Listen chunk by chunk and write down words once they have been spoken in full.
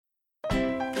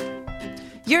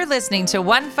You're listening to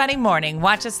One Funny Morning.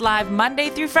 Watch us live Monday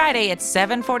through Friday at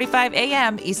 7:45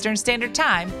 a.m. Eastern Standard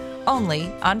Time,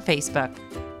 only on Facebook.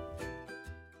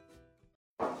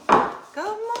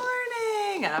 Good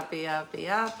morning. Uppy.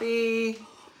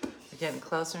 We're getting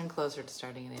closer and closer to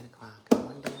starting at 8 o'clock.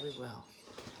 One day we will.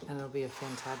 And it'll be a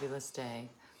fantabulous day.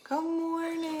 Good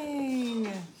morning.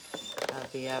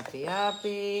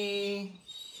 Uppy.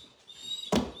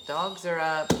 Dogs are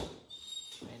up.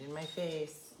 Right in my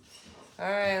face. All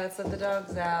right, let's let the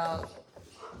dogs out.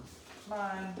 Come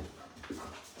on.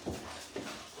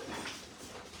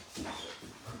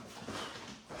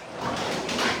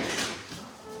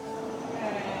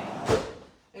 Okay.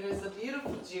 It is a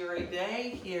beautiful, dreary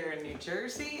day here in New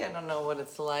Jersey. I don't know what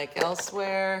it's like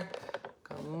elsewhere.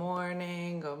 Good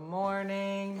morning. It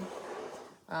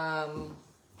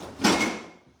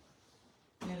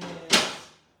is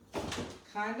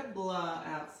kind of blah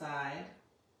outside.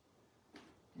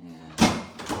 And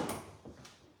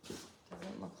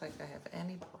doesn't look like I have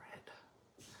any bread.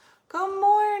 Good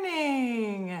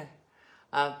morning.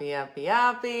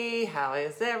 Uppy. How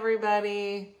is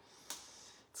everybody?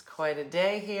 It's quite a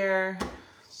day here.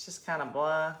 It's just kind of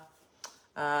blah.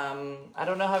 I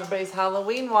don't know how everybody's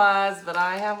Halloween was, but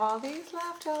I have all these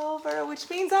left over, which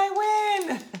means I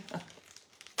win.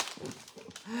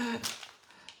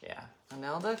 Yeah,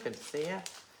 Anelda, good to see you.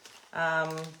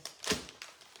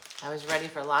 I was ready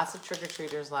for lots of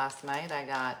trick-or-treaters last night. I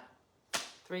got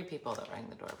 3 people that rang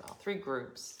the doorbell, 3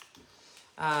 groups.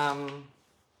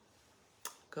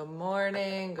 Good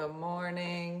morning.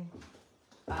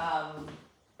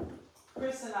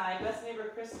 Chris and I, best neighbor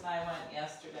Chris and I went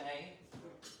yesterday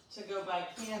to go buy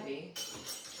candy.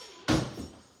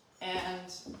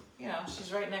 And,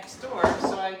 she's right next door.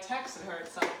 So I texted her at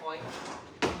some point.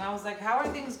 And I was like, how are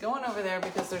things going over there?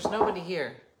 Because there's nobody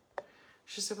here.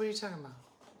 She said, what are you talking about?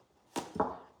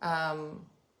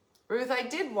 Ruth, I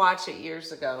did watch it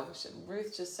years ago.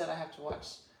 Ruth just said I have to watch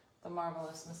The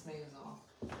Marvelous Miss Maisel.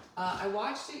 I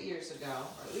watched it years ago,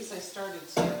 or at least I started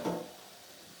to,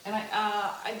 and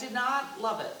I did not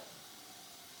love it.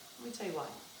 Let me tell you why.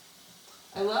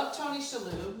 I love Tony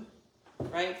Shalhoub,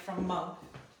 right, from Monk.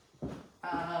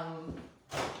 But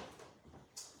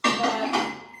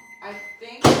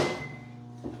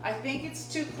I think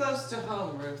it's too close to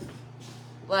home, Ruth.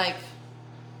 Like,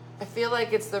 I feel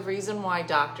like it's the reason why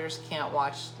doctors can't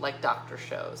watch, like, doctor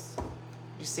shows.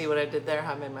 You see what I did there?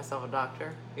 How I made myself a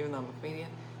doctor, even though I'm a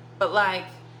comedian. But, like,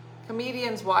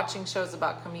 comedians watching shows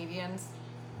about comedians,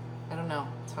 I don't know.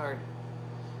 It's hard.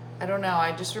 I don't know.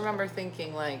 I just remember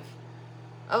thinking, like,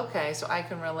 okay, so I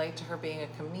can relate to her being a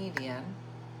comedian.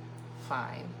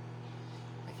 Fine.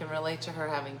 I can relate to her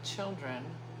having children.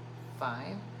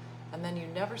 Fine. And then you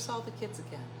never saw the kids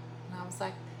again. And I was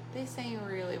like, this ain't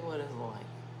really what it's like.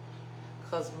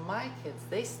 Because my kids,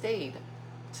 they stayed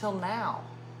till now,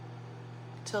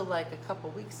 till like a couple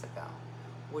weeks ago,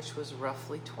 which was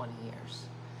roughly 20 years.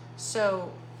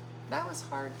 So that was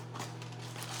hard.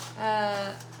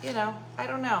 I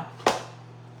don't know.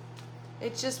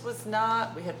 It just was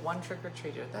not, we had one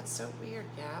trick-or-treater. That's so weird,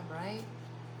 Gab, right?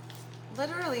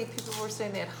 Literally, people were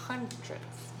saying they had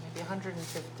hundreds, maybe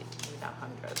 150, maybe not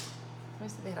hundreds. They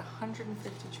said they had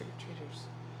 150 trick-or-treaters.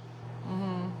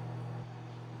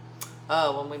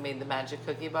 Oh, when we made the magic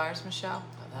cookie bars, Michelle?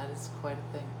 Oh, that is quite a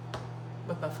thing.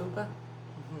 With my fupa?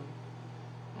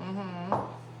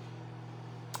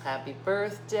 Happy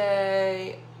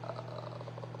birthday.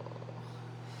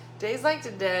 Days like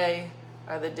today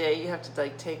are the day you have to,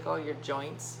 like, take all your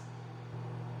joints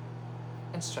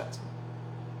and stretch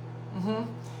them.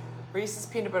 Reese's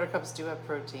Peanut Butter Cups do have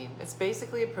protein. It's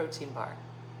basically a protein bar.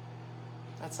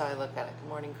 That's how I look at it. Good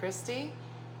morning, Christy.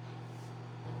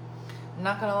 I'm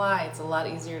not gonna lie, it's a lot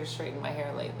easier to straighten my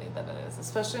hair lately than it is,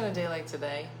 especially on a day like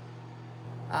today.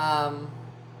 Oh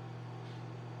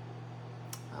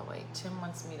wait, Tim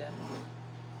wants me to,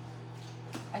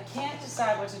 I can't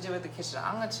decide what to do with the kitchen.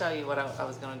 I'm gonna tell you what I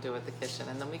was gonna do with the kitchen,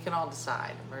 and then we can all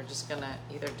decide. We're just gonna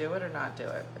either do it or not do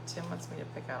it, but Tim wants me to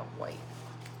pick out white.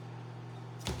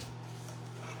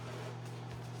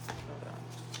 Hold on.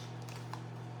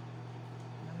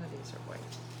 None of these are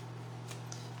white.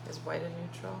 Is white a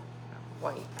neutral?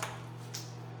 White.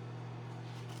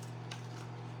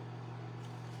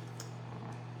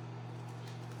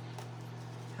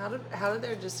 How did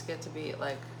there just get to be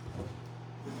like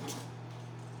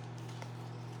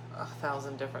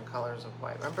 1,000 different colors of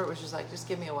white? Remember, it was just like, just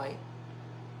give me a white.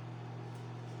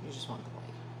 You just want the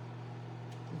white.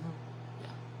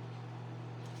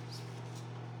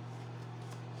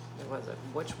 Yeah. It was it.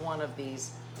 Which one of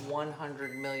these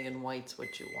 100 million whites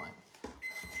would you want?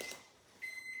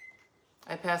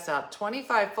 I pass out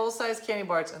 25 full-size candy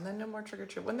bars and then no more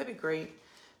trick-or-treat. Wouldn't that be great?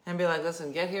 And be like,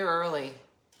 listen, get here early.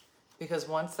 Because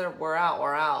once we're out,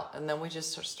 we're out. And then we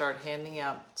just start handing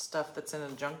out stuff that's in a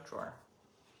junk drawer.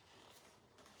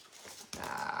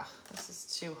 Ah, this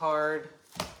is too hard.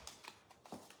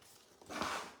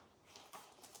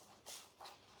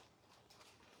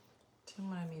 Tim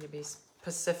wanted me to be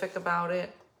specific about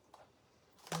it.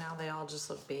 Now they all just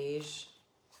look beige.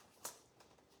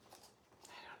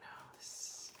 I don't know. This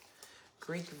is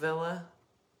Greek Villa.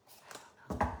 I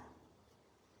don't know.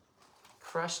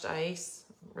 Crushed ice.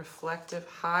 Reflective,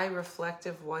 high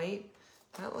reflective white.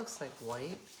 That looks like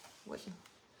white. What?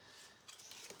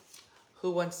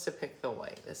 Who wants to pick the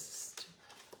white? This is stupid.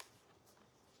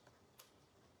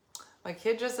 My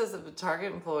kid just as a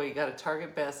Target employee got a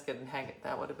Target basket and hang it.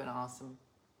 That would have been awesome.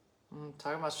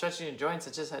 Talking about stretching your joints,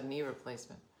 it just had knee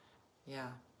replacement. Yeah.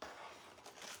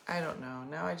 I don't know.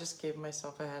 Now I just gave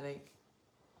myself a headache.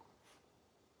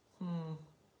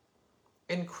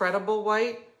 Incredible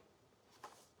white.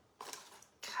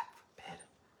 God forbid.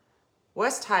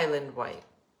 West Highland white.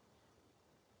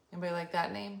 Anybody like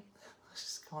that name? Let's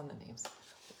just go on the names.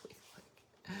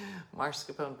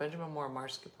 Mascarpone. Benjamin Moore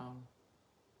Mascarpone.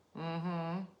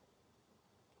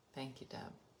 Thank you, Deb.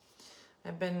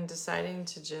 I've been deciding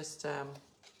to just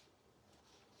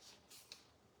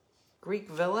Greek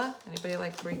Villa. Anybody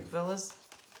like Greek Villas?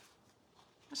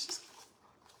 Let's just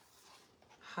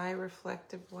high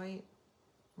reflective white.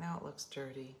 Now it looks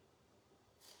dirty.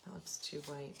 That looks too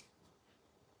white.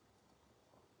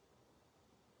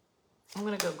 I'm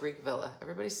gonna go Greek Villa.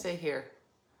 Everybody stay here.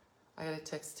 I gotta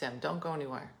text Tim. Don't go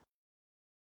anywhere.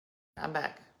 I'm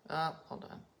back. Oh, hold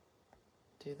on.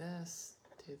 Do this.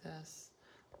 Do this.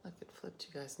 Look, it flipped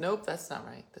you guys. Nope, that's not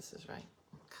right. This is right.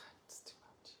 Oh, God, it's too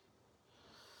much.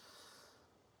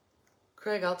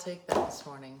 Craig, I'll take that this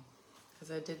morning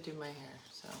because I did do my hair.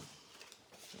 So,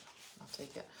 yeah, I'll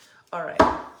take it. All right.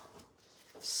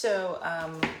 So,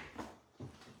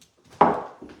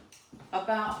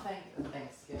 about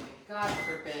Thanksgiving. God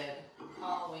forbid.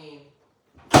 Halloween.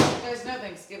 You guys know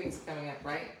Thanksgiving's coming up,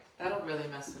 right? That'll really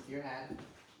mess with your head.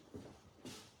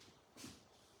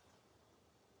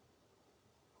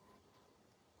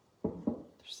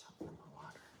 There's something in the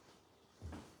water.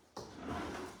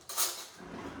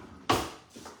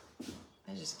 I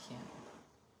just can't.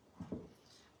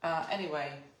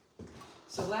 Anyway,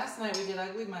 so last night we did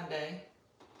Ugly Monday.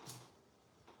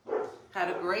 Had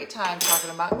a great time talking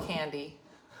about candy.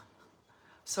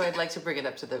 So I'd like to bring it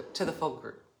up to the full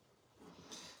group.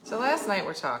 So last night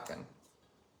we're talking.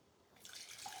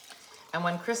 And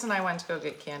when Chris and I went to go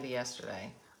get candy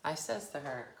yesterday, I says to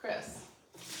her, Chris,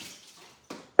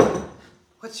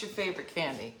 what's your favorite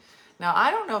candy? Now, I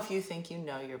don't know if you think you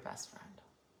know your best friend.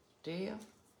 Do you?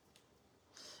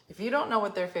 If you don't know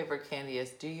what their favorite candy is,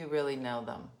 do you really know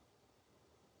them?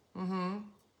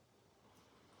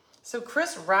 So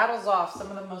Chris rattles off some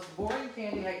of the most boring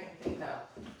candy I can think of.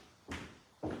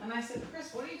 And I said,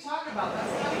 Chris, what are you talking about?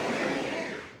 That's not even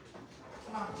candy.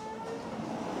 Come on.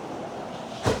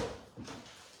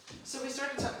 So we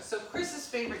started talking. So Chris's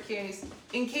favorite candies,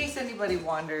 in case anybody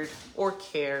wondered or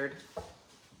cared,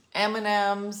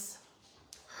 M&M's,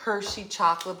 Hershey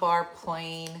chocolate bar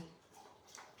plain,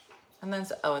 and then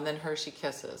Hershey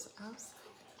Kisses. I was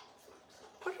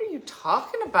like, what are you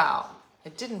talking about? I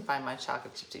didn't find my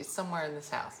chocolate chip tea somewhere in this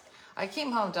house. I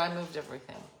came home, I moved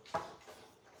everything.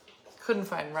 Couldn't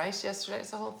find rice yesterday.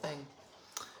 It's the whole thing.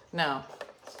 No.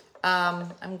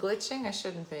 I'm glitching. I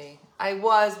shouldn't be. I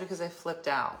was because I flipped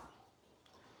out.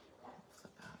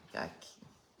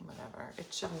 Whatever.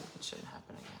 It shouldn't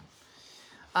happen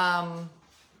again.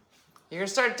 You're gonna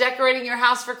start decorating your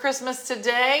house for Christmas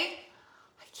today.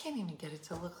 I can't even get it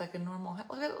to look like a normal house.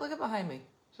 Look at behind me.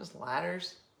 Just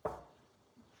ladders.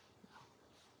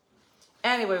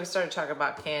 Anyway, we started talking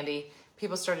about candy.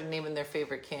 People started naming their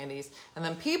favorite candies. And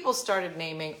then people started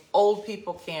naming old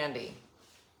people candy.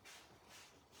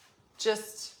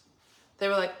 They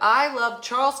were like, I love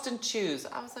Charleston Chews.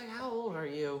 I was like, how old are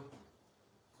you?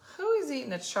 Who is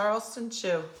eating a Charleston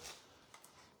Chew?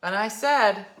 And I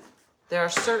said, there are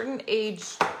certain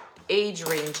age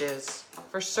ranges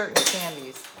for certain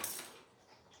candies.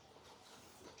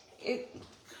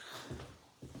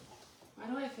 Why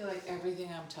do I feel like everything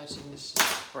I'm touching is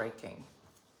just breaking?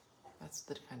 That's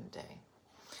the kind of day.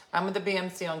 I'm with the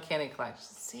BMC on Candy Collection.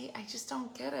 See, I just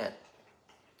don't get it.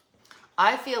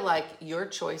 I feel like your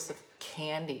choice of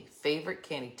candy, favorite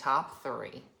candy, top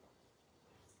 3,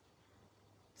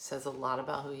 says a lot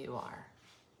about who you are.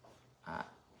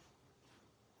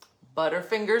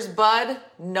 Butterfingers Bud,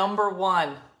 number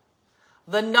 1.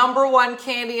 The #1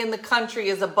 candy in the country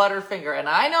is a Butterfinger. And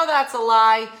I know that's a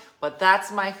lie, but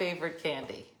that's my favorite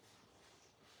candy.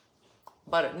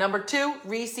 Number 2,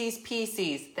 Reese's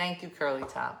Pieces. Thank you, Curly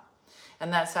Top.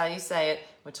 And that's how you say it.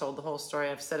 We told the whole story.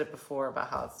 I've said it before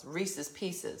about how it's Reese's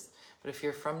Pieces. But if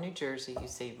you're from New Jersey, you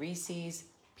say Reese's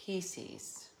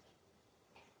Pieces.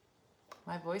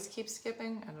 My voice keeps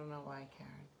skipping. I don't know why,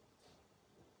 Karen.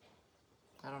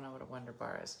 I don't know what a Wonder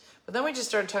Bar is. But then we just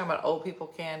started talking about old people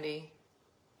candy.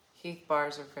 Heath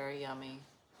bars are very yummy.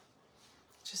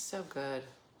 Just so good.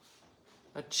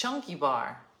 A Chunky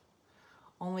Bar.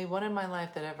 Only one in my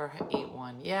life that ever ate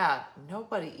one. Yeah,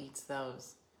 nobody eats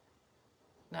those.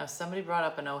 No, somebody brought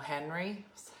up an O. Henry.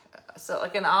 So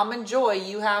like an Almond Joy,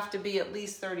 you have to be at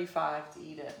least 35 to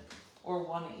eat it. Or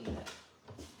want to eat it.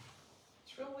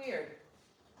 It's real weird.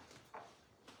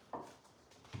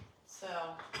 So,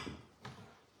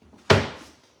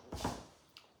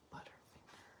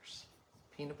 Butterfingers.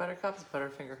 Peanut Butter Cups,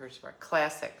 Butterfinger Hershey Bar.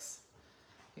 Classics.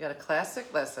 You got a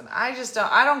classic? Listen, I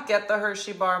don't get the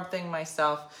Hershey Bar thing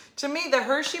myself. To me, the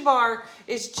Hershey Bar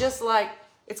is just like,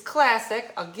 it's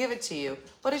classic, I'll give it to you,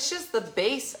 but it's just the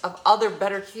base of other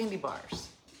better candy bars.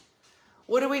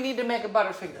 What do we need to make a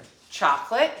Butterfinger?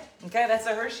 Chocolate, okay, that's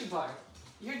a Hershey Bar.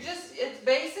 It's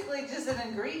basically just an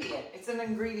ingredient. It's an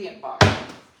ingredient bar.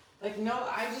 Like, no,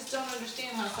 I just don't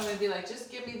understand how somebody would be like, just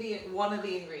give me one of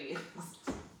the ingredients.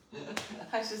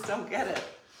 I just don't get it.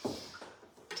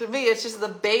 To me, it's just the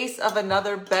base of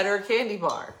another better candy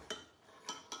bar.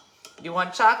 You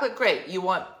want chocolate? Great. You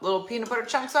want little peanut butter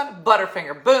chunks on it?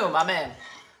 Butterfinger. Boom, I'm in.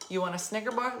 You want a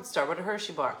Snicker bar? Let's start with a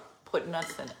Hershey bar. Put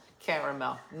nuts in it.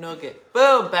 Caramel. Nougat.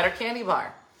 Boom, better candy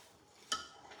bar.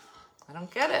 I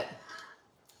don't get it.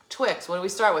 Twix, what do we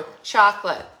start with?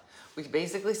 Chocolate. We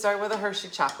basically start with a Hershey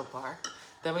chocolate bar.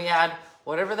 Then we add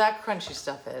whatever that crunchy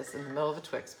stuff is in the middle of a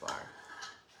Twix bar.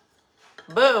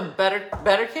 Boom,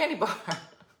 better candy bar.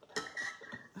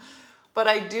 But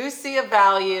I do see a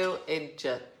value in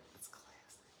just, it's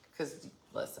classic. Because,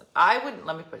 listen,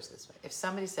 let me put it this way. If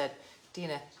somebody said,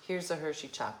 Dina, here's a Hershey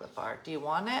chocolate bar. Do you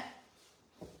want it?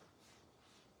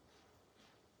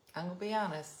 I'm going to be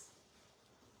honest.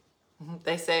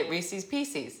 They say Reese's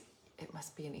Pieces. It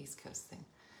must be an East Coast thing.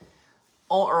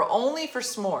 Or only for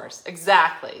s'mores.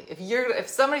 Exactly. If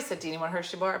somebody said, Dina, you want a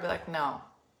Hershey bar? I'd be like, no.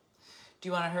 Do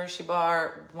you want a Hershey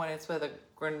bar when it's with a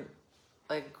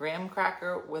graham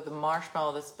cracker with a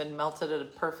marshmallow that's been melted at a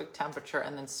perfect temperature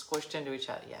and then squished into each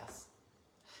other? Yes.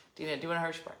 Dina, do you want a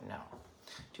Hershey bar? No.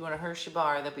 Do you want a Hershey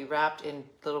bar that be wrapped in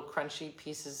little crunchy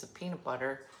pieces of peanut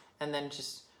butter and then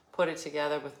just put it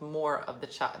together with more of the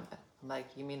chocolate? I'm like,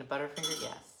 you mean a Butterfinger?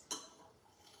 Yes.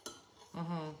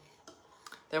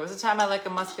 There was a time I like a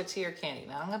Musketeer candy.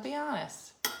 Now I'm gonna be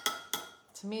honest.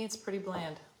 To me, it's pretty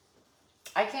bland.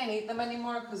 I can't eat them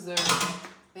anymore because they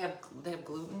have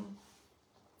gluten.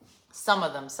 Some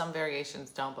of them, some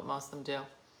variations don't, but most of them do.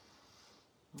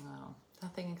 No,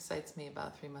 nothing excites me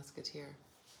about Three Musketeer.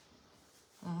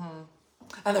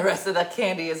 And the rest of that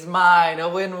candy is mine. A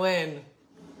win-win.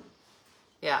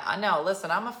 Yeah, I know.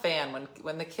 Listen, I'm a fan.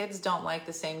 When the kids don't like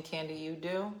the same candy you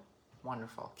do,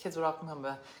 wonderful. Kids would all come home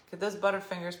and get those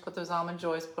Butterfingers, put those Almond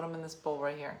Joys, put them in this bowl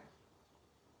right here.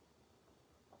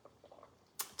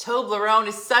 Toblerone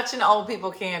is such an old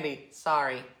people candy.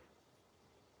 Sorry.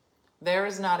 There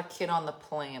is not a kid on the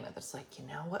planet that's like, you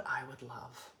know what I would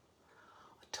love?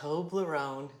 A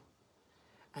Toblerone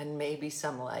and maybe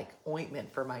some like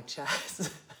ointment for my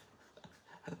chest.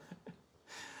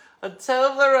 A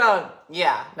Toblerone.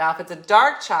 Yeah. Now, if it's a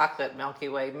dark chocolate Milky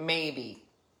Way, maybe.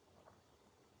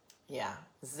 Yeah.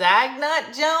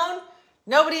 Zagnut, Joan?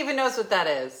 Nobody even knows what that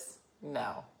is.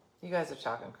 No. You guys are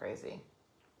talking crazy.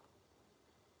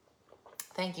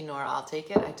 Thank you, Nora. I'll take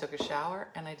it. I took a shower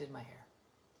and I did my hair.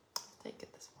 I'll take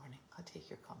it this morning. I'll take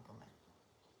your compliment.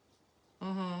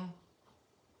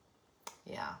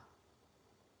 Yeah.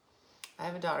 I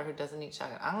have a daughter who doesn't eat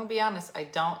chocolate. I'm going to be honest. I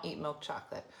don't eat milk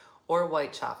chocolate or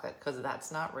white chocolate because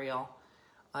that's not real.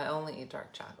 I only eat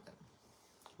dark chocolate.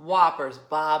 Whoppers,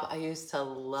 Bob. I used to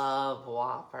love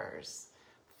Whoppers.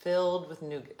 Filled with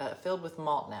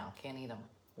malt now. Can't eat them.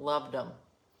 Loved them.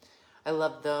 I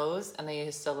love those, and I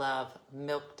used to love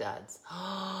Milk Duds.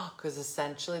 Because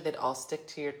essentially they'd all stick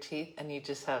to your teeth, and you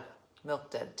just have Milk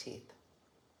Dud teeth.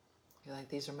 You're like,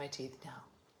 these are my teeth now.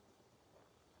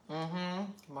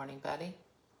 Good morning, Betty.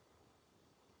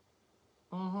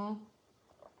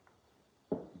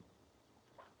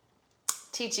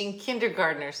 Teaching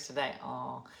kindergartners today.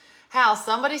 Oh, Hal,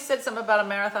 somebody said something about a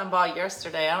marathon bar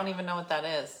yesterday. I don't even know what that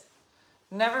is.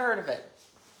 Never heard of it.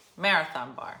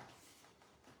 Marathon bar.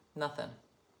 Nothing.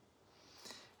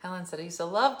 Helen said, I used to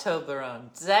love Toblerone.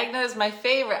 Zagnut is my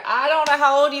favorite. I don't know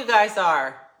how old you guys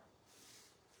are.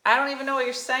 I don't even know what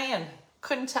you're saying.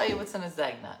 Couldn't tell you what's in a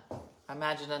Zagnut.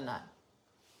 Imagine a nut.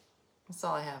 That's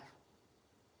all I have.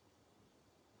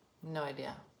 No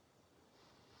idea.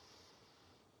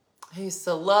 I used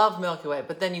to love Milky Way,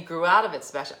 but then you grew out of it,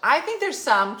 Sebastian. I think there's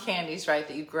some candies, right,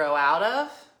 that you grow out of,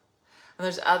 and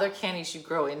there's other candies you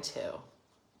grow into.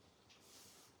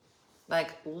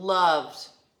 Like, loved.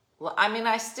 I mean,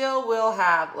 I still will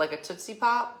have, like, a Tootsie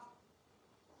Pop,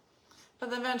 but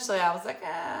then eventually I was like,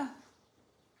 eh.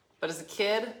 But as a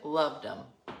kid, loved them.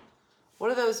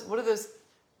 What are those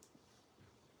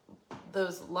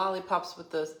lollipops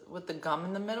with the gum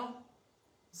in the middle?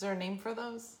 Is there a name for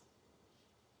those?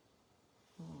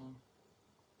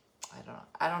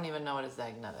 I don't even know what a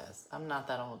Zagnut is. I'm not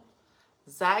that old.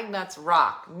 Zagnuts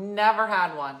rock. Never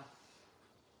had one.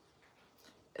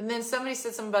 And then somebody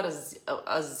said something about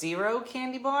a zero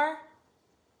candy bar.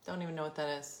 Don't even know what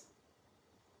that is.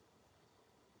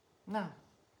 No.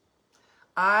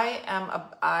 I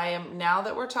am now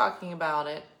that we're talking about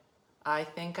it, I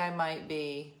think I might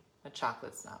be a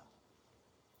chocolate snob.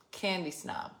 Candy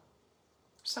snob.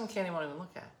 Some candy I won't even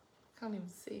look at. I can't even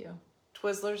see you.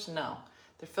 Twizzlers? No.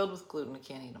 They're filled with gluten. I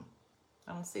can't eat them.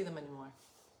 I don't see them anymore.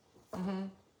 Mm-hmm.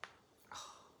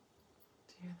 Oh,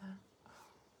 do you hear that?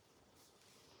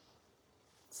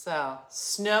 So,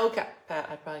 snow cap. Pat,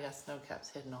 I probably got snow caps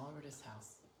hidden all over this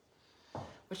house.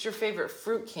 What's your favorite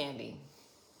fruit candy?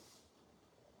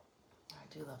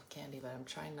 I do love candy, but I'm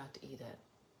trying not to eat it.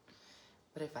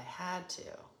 But if I had to,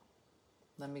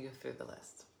 let me go through the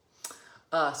list.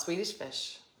 Swedish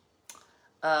fish.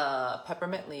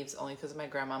 Peppermint leaves, only because of my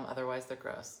grandmom, otherwise they're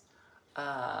gross.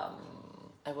 I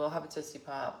will have a Tootsie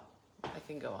Pop. I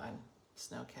can go on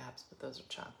snow caps, but those are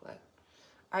chocolate.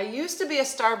 I used to be a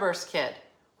Starburst kid.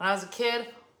 When I was a kid,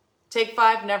 Take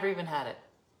 5, never even had it.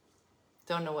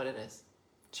 Don't know what it is.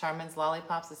 Charmin's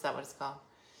Lollipops, is that what it's called?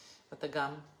 With the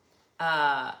gum.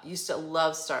 Used to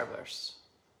love Starburst.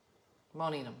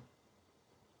 Won't eat them.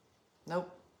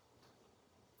 Nope.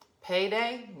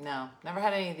 Payday? No, never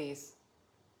had any of these.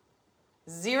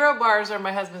 Zero bars are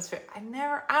my husband's favorite. I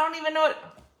don't even know what.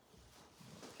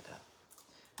 Look it up.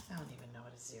 I don't even know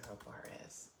what a zero bar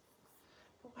is.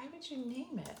 But why would you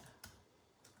name it?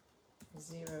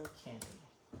 Zero candy.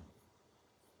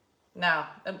 No,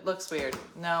 it looks weird.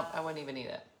 No, I wouldn't even eat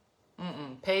it.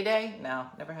 Payday? No,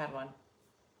 never had one.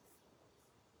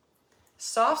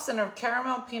 Soft center of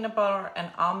caramel, peanut butter,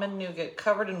 and almond nougat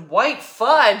covered in white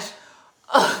fudge.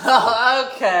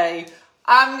 Okay,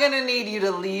 I'm gonna need you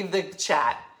to leave the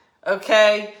chat,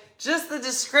 okay? Just the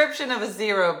description of a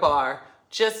zero bar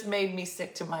just made me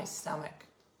sick to my stomach.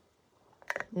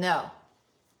 No.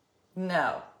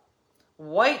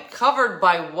 White covered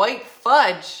by white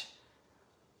fudge.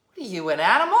 What are you, an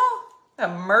animal? A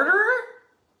murderer?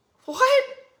 What?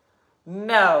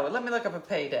 No, let me look up a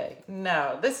Payday.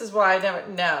 No, this is why I never,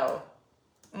 no.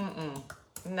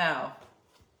 No.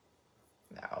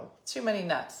 Too many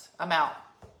nuts. I'm out.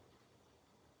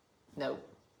 Nope.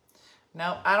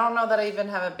 No, I don't know that I even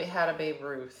had a Babe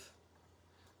Ruth.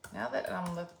 Now that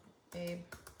I'm the Babe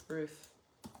Ruth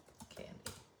candy.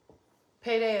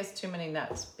 Payday has too many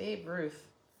nuts. Babe Ruth.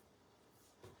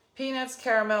 Peanuts,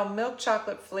 caramel, milk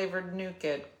chocolate flavored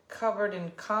nougat covered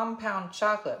in compound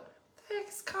chocolate. What the heck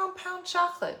is compound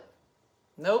chocolate?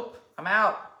 Nope, I'm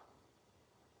out.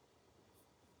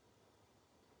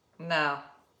 No.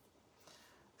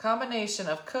 Combination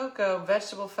of cocoa,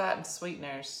 vegetable fat, and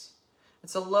sweeteners.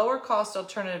 It's a lower cost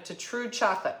alternative to true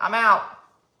chocolate. I'm out.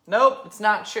 Nope, it's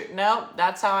not true. No,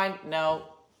 that's how no.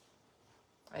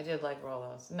 I did like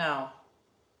Rolos. No.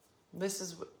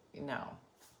 No.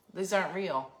 These aren't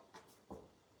real.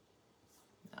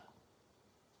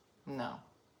 No.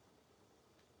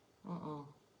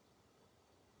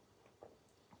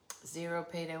 Zero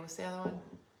Payday. What's the other one?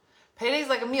 Payday's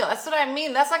like a meal. That's what I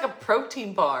mean. That's like a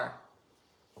protein bar.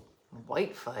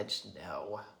 White fudge?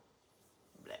 No.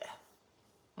 Bleh.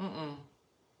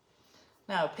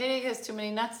 No, Payday has too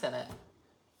many nuts in it.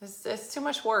 It's too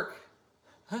much work.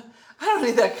 I don't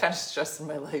need that kind of stress in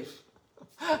my life.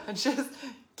 Just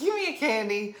give me a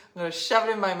candy. I'm going to shove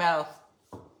it in my mouth.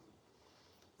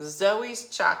 Zoe's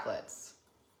Chocolates.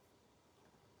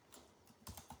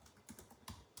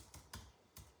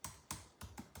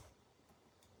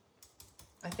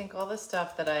 I think all the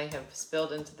stuff that I have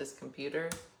spilled into this computer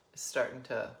is starting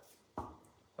to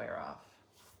wear off.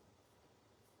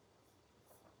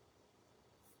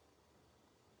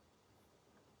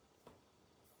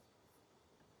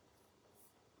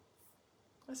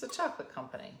 It's a chocolate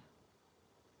company.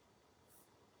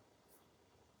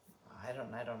 I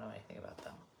don't know anything about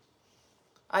them.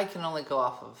 I can only go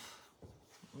off of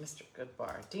Mr.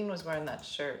 Goodbar. Dean was wearing that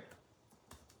shirt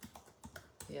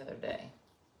the other day.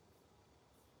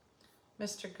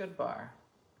 Mr. Goodbar.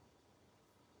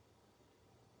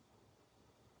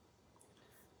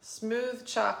 Smooth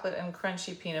chocolate and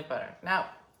crunchy peanut butter. Now,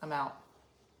 I'm out.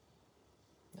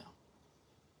 No.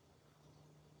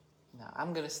 No,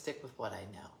 I'm going to stick with what I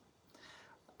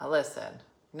know. Listen,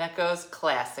 Necco's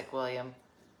classic, William.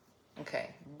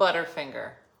 Okay,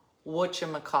 Butterfinger.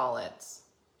 Whatchamacallits.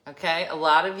 Okay, a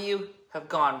lot of you have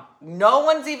gone. No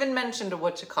one's even mentioned a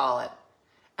whatchamacallit.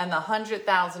 And the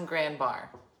 100,000 grand bar.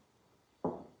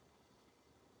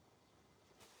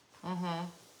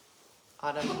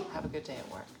 Autumn, have a good day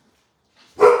at work.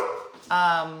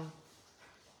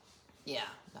 Yeah,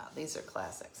 no, these are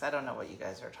classics. I don't know what you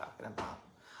guys are talking about.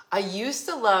 I used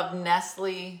to love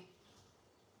Nestle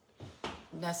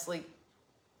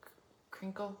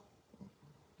Crinkle?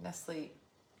 Nestle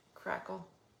Crackle?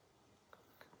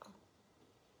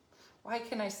 Why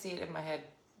can I see it in my head?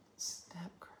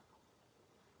 Snap, crackle.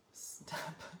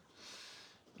 Snap.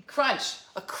 Crunch.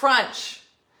 A crunch.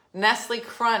 Nestle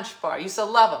Crunch bar. Used to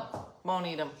love them. Won't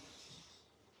eat them.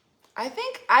 I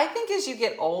think as you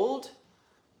get old,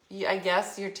 I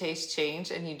guess your tastes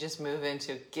change and you just move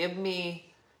into give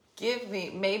me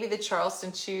maybe the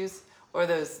Charleston Chews or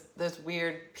those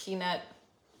weird peanut,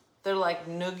 they're like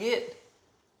nougat.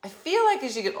 I feel like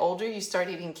as you get older, you start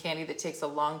eating candy that takes a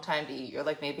long time to eat. You're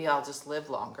like, maybe I'll just live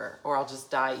longer or I'll just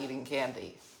die eating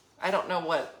candy. I don't know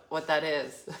what that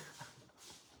is.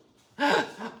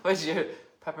 But your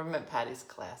Peppermint Patty's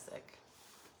classic.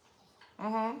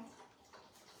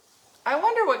 I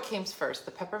wonder what came first,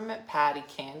 the Peppermint Patty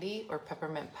candy or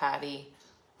Peppermint Patty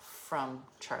from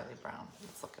Charlie Brown.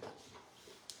 Let's look it up.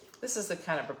 This is the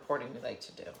kind of reporting we like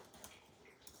to do.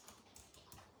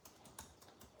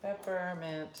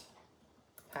 Peppermint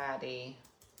Patty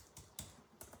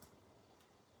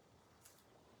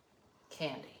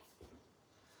candy.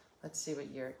 Let's see what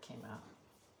year it came out.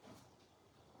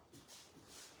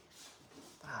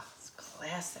 Wow, it's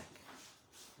classic.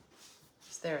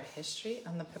 Is there a history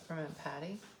on the Peppermint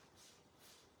Patty?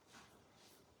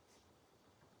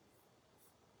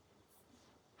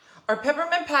 Are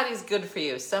peppermint patties good for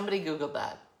you? Somebody Googled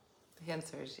that. The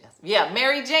answer is yes. Yeah,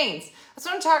 Mary Jane's. That's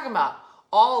what I'm talking about.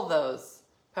 All those.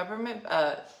 Peppermint,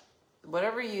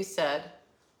 whatever you said,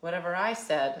 whatever I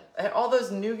said, all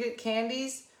those nougat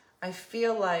candies, I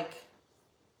feel like,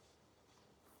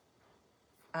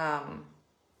 let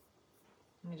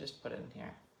me just put it in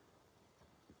here.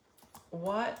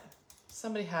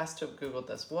 Somebody has to have Googled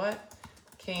this. What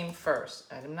came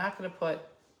first? I'm not going to put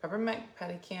peppermint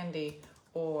patty candy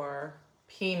or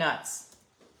peanuts.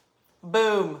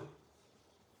 Boom.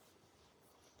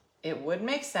 It would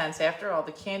make sense. After all,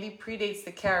 the candy predates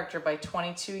the character by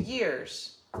 22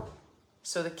 years.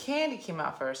 So the candy came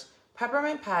out first.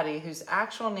 Peppermint Patty, whose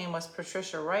actual name was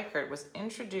Patricia Reichert, was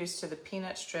introduced to the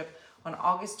peanut strip on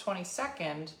August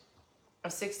 22nd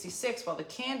of 66, while the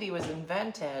candy was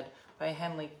invented by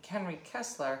Henry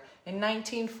Kessler in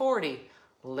 1940.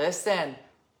 Listen,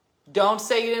 don't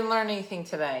say you didn't learn anything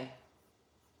today.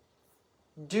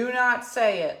 Do not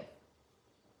say it.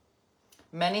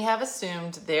 Many have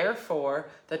assumed, therefore,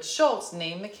 that Schultz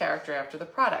named the character after the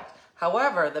product.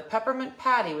 However, the Peppermint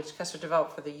Patty, which Kessler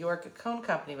developed for the York Cone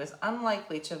Company, was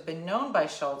unlikely to have been known by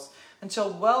Schultz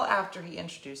until well after he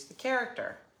introduced the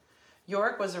character.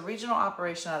 York was a regional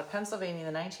operation out of Pennsylvania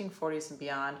in the 1940s and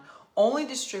beyond, only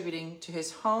distributing to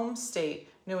his home state,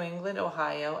 New England,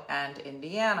 Ohio, and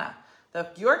Indiana. The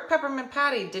York Peppermint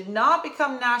Patty did not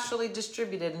become nationally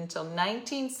distributed until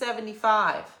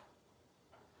 1975.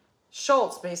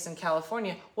 Schultz, based in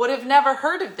California, would have never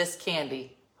heard of this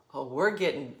candy. Oh, we're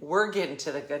getting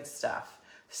to the good stuff.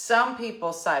 Some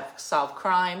people solve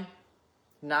crime,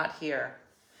 not here.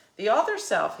 The author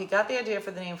self, he got the idea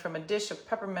for the name from a dish of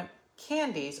peppermint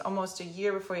candies almost a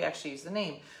year before he actually used the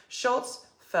name. Schultz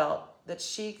felt that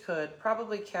she could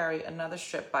probably carry another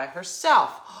strip by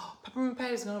herself. Peppermint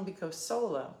Patty's going to go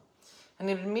solo. And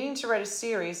he'd been meaning to write a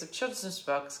series of children's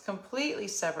books completely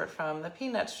separate from the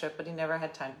Peanut strip, but he never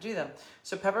had time to do them.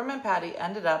 So Peppermint Patty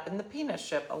ended up in the Peanut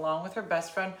strip along with her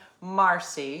best friend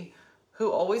Marcy,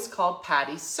 who always called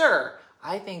Patty Sir.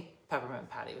 I think Peppermint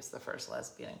Patty was the first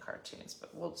lesbian in cartoons, but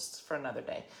we'll just for another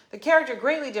day. The character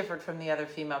greatly differed from the other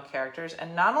female characters,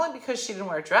 and not only because she didn't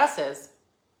wear dresses,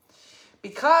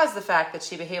 because the fact that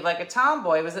she behaved like a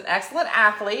tomboy, was an excellent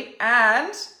athlete,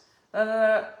 and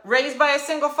raised by a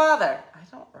single father. I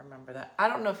don't remember that. I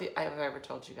don't know if I've ever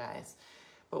told you guys,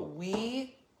 but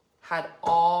we had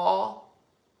all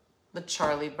the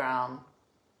Charlie Brown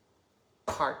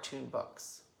cartoon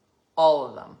books. All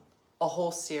of them. a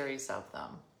whole series of them.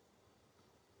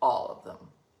 All of them.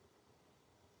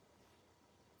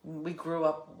 We grew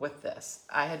up with this.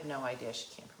 I had no idea she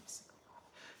came from a single father.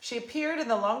 She appeared in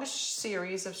the longest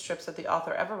series of strips that the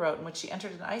author ever wrote, in which she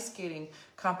entered an ice skating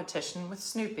competition with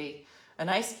Snoopy, an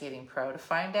ice skating pro, to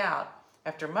find out,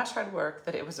 after much hard work,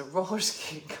 that it was a roller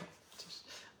skating competition.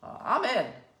 I'm in.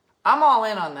 I'm all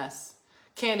in on this.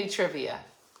 Candy trivia.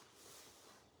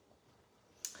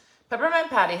 Peppermint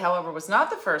Patty, however, was not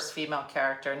the first female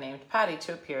character named Patty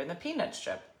to appear in the Peanut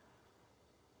strip.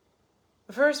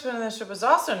 The first one in the strip was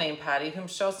also named Patty, whom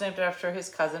Schultz named after his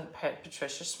cousin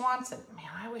Patricia Swanson. Man,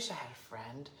 I wish I had a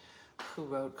friend who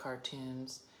wrote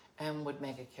cartoons and would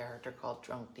make a character called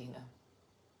Drunk Dina.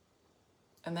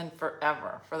 And then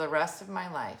forever, for the rest of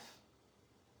my life,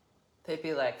 they'd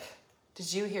be like,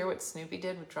 did you hear what Snoopy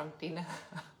did with Drunk Dina?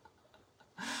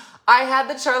 I had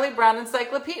the Charlie Brown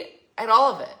encyclopedia. I had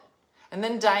all of it. And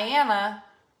then Diana,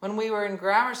 when we were in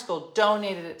grammar school,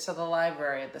 donated it to the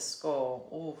library at the school.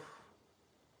 Ooh.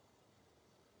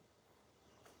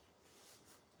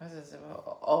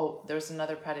 Oh, there was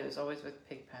another Patty who was always with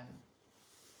Pigpen.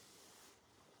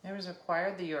 It was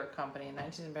acquired the York Company in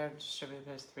 19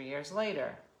 distributed 3 years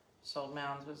later. Sold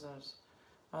Mounds business.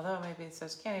 Although maybe it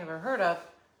says can't ever heard of.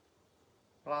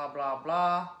 Blah, blah,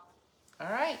 blah. All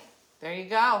right, there you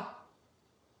go.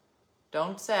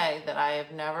 Don't say that I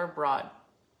have never brought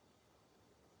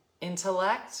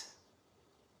intellect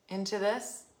into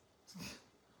this.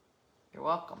 You're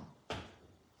welcome.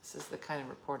 This is the kind of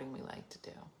reporting we like to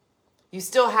do. You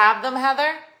still have them,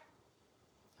 Heather?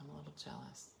 I'm a little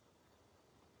jealous.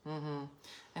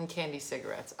 And candy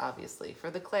cigarettes, obviously,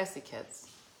 for the classy kids.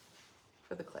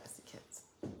 For the classy kids.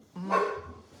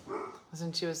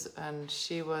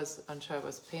 She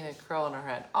was painted curl in her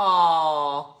head.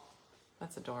 Oh,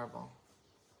 that's adorable.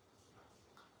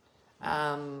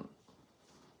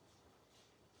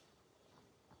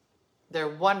 They're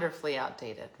wonderfully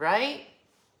outdated, right?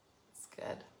 It's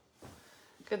good.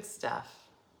 Good stuff.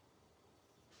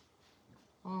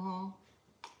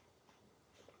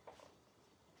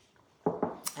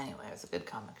 Anyway, it was a good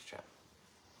comic strip.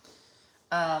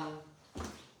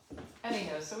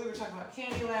 Anywho, so we were talking about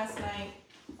candy last night.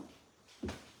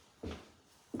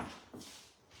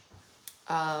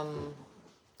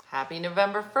 Happy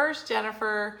November 1st,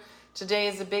 Jennifer. Today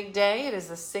is a big day. It is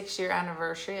the 6-year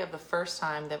anniversary of the first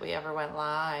time that we ever went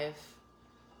live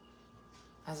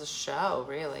as a show,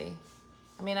 really.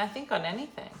 I mean, I think on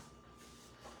anything,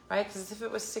 right? Because if it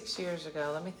was 6 years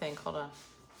ago, let me think, hold on.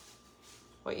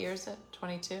 What year is it?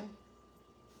 22?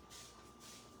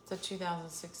 It's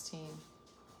 2016.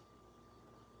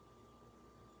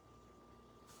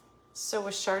 So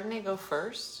was Chardonnay go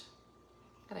first?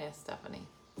 I gotta ask Stephanie.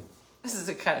 This is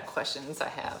the kind of questions I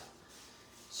have.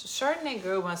 So Chardonnay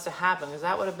Grew must have happened because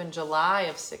that would have been July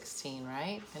of 16,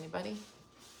 right? Anybody?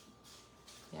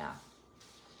 Yeah.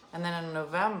 And then in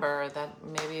November, that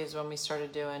maybe is when we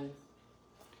started doing,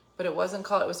 but it wasn't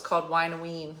called, it was called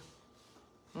Wine-A-Ween.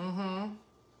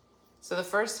 So the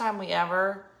first time we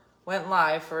ever went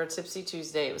live for a Tipsy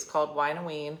Tuesday, it was called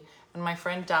Wine-A-Ween. And my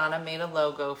friend Donna made a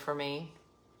logo for me.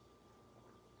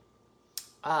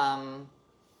 And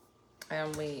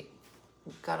we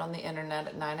got on the internet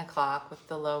at 9 o'clock with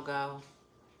the logo.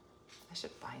 I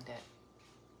should find it.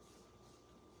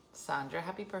 Sandra,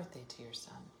 happy birthday to your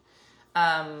son.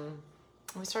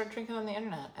 We started drinking on the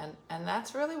internet, and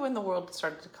that's really when the world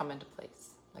started to come into place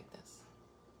like this.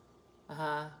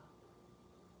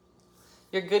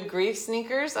 Your Good Grief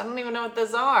sneakers? I don't even know what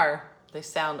those are. They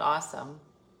sound awesome.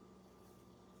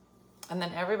 And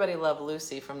then everybody loved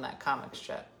Lucy from that comic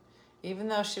strip, even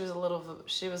though she was a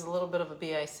little bit of a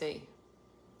BIC.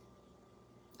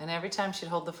 And every time she'd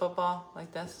hold the football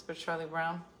like this for Charlie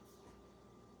Brown,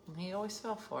 he always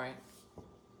fell for it.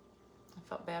 I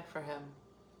felt bad for him,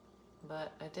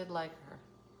 but I did like her.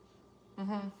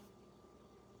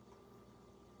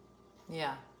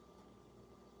 Yeah.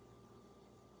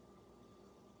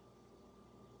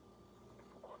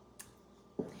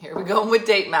 Here we go with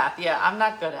date math. Yeah, I'm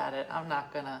not good at it. I'm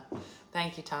not gonna.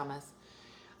 Thank you, Thomas.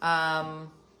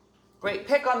 Great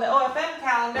pick on the OFN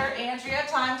calendar. Andrea,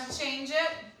 time to change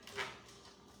it.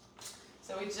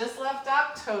 So we just left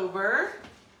October.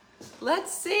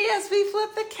 Let's see as we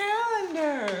flip the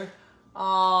calendar.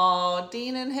 Oh,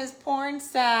 Dean and his porn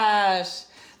stash.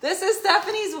 This is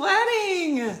Stephanie's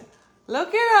wedding.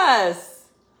 Look at us.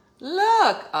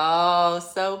 Look. Oh,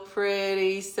 so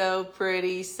pretty, so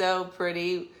pretty, so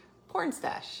pretty. Porn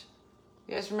stash.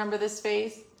 You guys remember this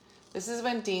phase? This is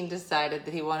when Dean decided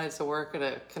that he wanted to work at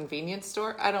a convenience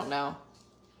store. I don't know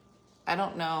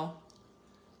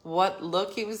what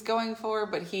look he was going for,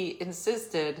 but he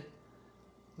insisted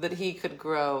that he could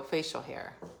grow facial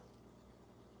hair.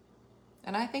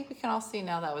 And I think we can all see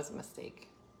now that was a mistake.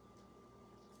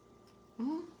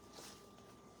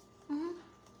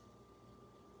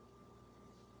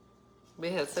 We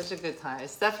had such a good time.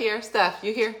 Is Steph here? Steph,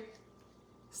 you here?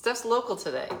 Steph's local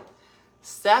today.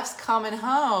 Steph's coming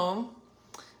home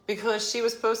because she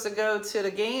was supposed to go to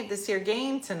the game, this year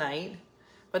game tonight,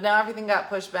 but now everything got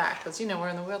pushed back because, you know, we're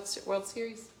in the World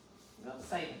Series.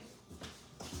 Exciting.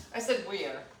 I said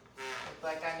we're,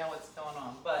 like I know what's going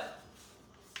on, but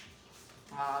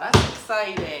oh, that's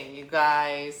exciting, you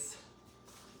guys.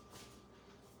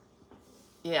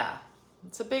 Yeah,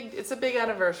 it's a big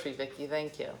anniversary, Vicki.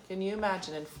 Thank you. Can you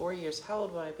imagine in 4 years? How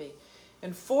old will I be?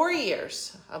 In 4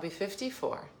 years, I'll be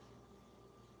 54.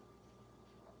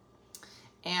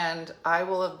 And I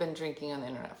will have been drinking on the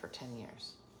internet for 10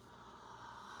 years.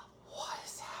 What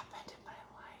has happened in my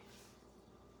life?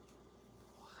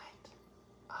 What?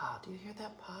 Oh, do you hear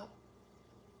that pop?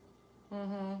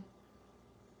 Mm-hmm.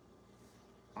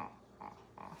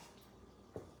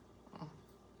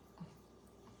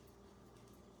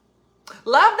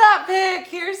 Love that pic.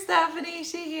 Here's Stephanie.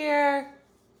 She here.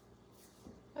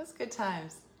 That's good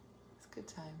times. It's good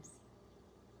times.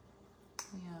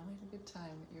 Yeah, we had a good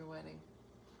time at your wedding.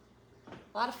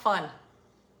 A lot of fun.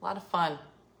 A lot of fun.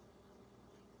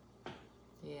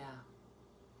 Yeah.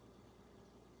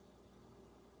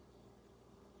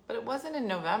 But it wasn't in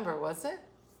November, was it?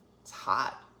 It's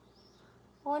hot.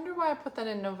 I wonder why I put that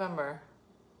in November.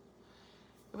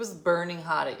 It was burning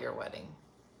hot at your wedding.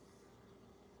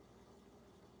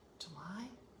 July?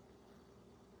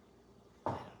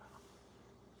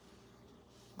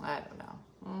 I don't know.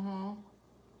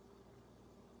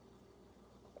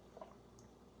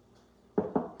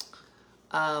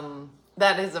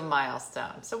 That is a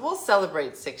milestone. So we'll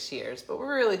celebrate 6 years, but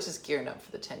we're really just gearing up for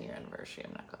the 10-year anniversary.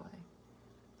 I'm not gonna lie.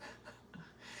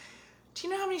 Do you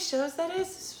know how many shows that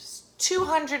is?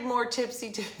 200 more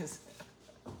Tipsy Tuesdays.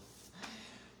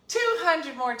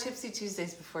 200 more Tipsy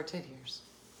Tuesdays before 10 years.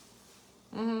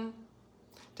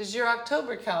 Does your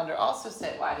October calendar also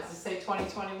say, why does it say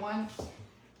 2021?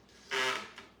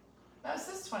 No, it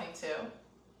says 22.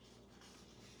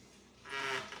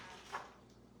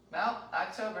 No,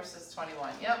 October says 21.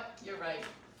 Yep, you're right.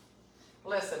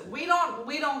 Listen, we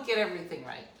don't get everything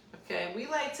right. Okay? We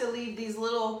like to leave these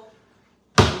little,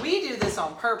 we do this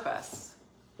on purpose.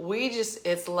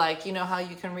 It's like, you know how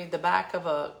you can read the back of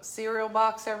a cereal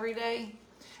box every day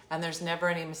and there's never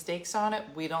any mistakes on it?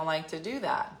 We don't like to do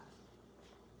that.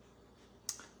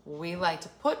 We like to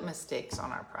put mistakes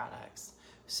on our products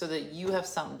so that you have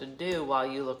something to do while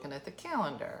you're looking at the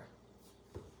calendar.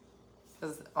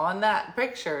 Because on that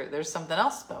picture, there's something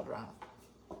else spelled wrong.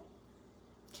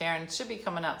 Karen, it should be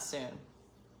coming out soon.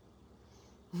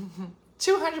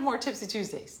 200 more Tipsy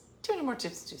Tuesdays. 200 more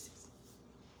Tipsy Tuesdays.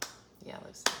 Yeah,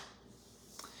 Lucy.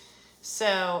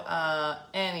 So,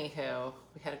 anywho,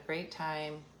 we had a great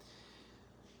time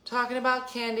talking about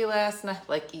candy last night,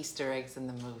 like Easter eggs in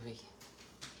the movie.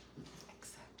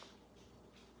 Exactly.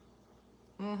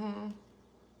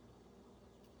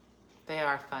 They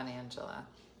are fun, Angela.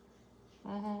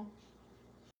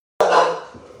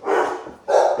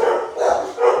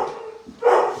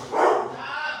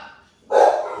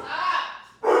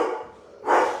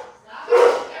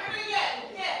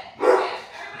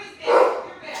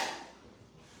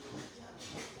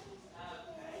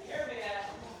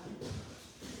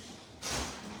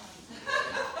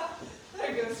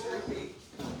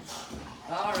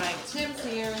 All right, Tim's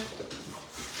here.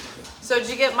 So did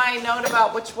you get my note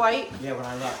about which white? Yeah, when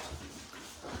I left.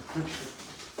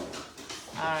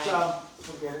 All right. So,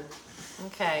 we'll get it.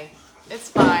 Okay, it's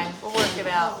fine. We'll work it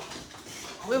out.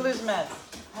 Lulu's mess.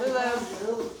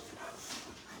 Lulu.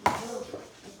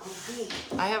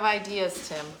 I have ideas,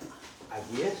 Tim.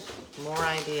 Ideas? More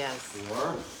ideas.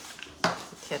 For? The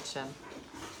kitchen.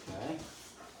 Okay.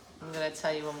 I'm gonna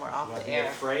tell you when we're off You the have to air.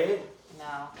 get afraid?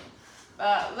 No.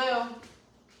 Lou.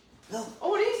 No.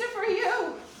 Oh, these are for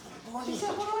you. She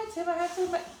said, what do I tip? I have to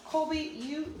make Colby,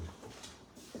 you.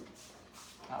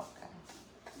 Okay.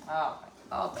 All right.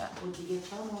 All done. Where'd you get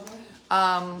from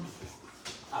already?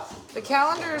 The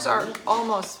calendars are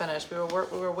almost finished. We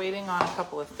were waiting on a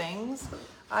couple of things.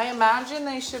 I imagine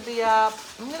they should be up,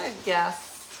 I'm gonna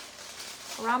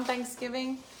guess, around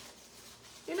Thanksgiving.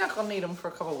 You're not gonna need them for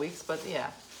a couple of weeks, but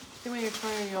yeah. When you're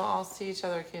touring, you'll all see each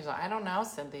other occasionally. I don't know,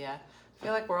 Cynthia. I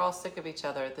feel like we're all sick of each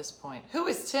other at this point. Who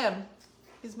is Tim?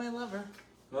 He's my lover.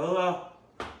 Hello.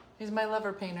 He's my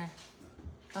lover painter.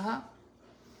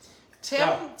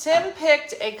 Tim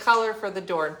picked a color for the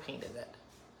door and painted it.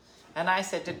 And I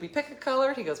said, did we pick a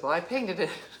color? He goes, well, I painted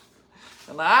it.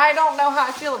 And I don't know how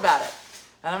I feel about it.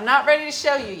 And I'm not ready to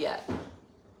show you yet.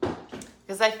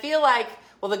 Because I feel like,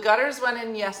 well, the gutters went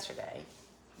in yesterday.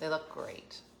 They look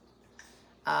great.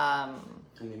 And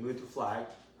you moved the flag.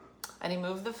 And he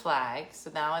moved the flag, so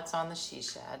now it's on the she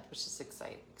shed, which is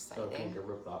exciting. So it can't get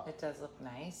ripped off. It does look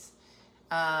nice.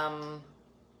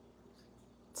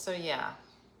 So yeah,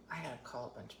 I gotta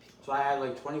call a bunch of people. So I had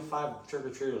like 25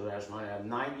 trick-or-treaters last night. I had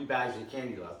 90 bags of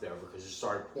candy left over because it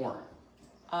started pouring.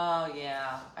 Oh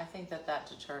yeah, I think that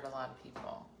deterred a lot of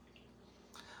people.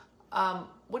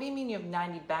 What do you mean you have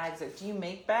 90 bags? Do you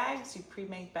make bags? You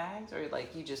pre-make bags, or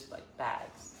like you just like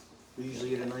bags? We usually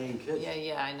get 1 million kids.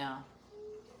 Yeah, I know.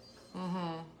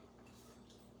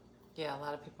 Yeah, a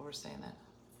lot of people were saying that.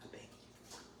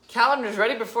 Calendar's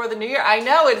ready before the new year. I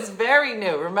know, it's very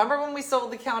new. Remember when we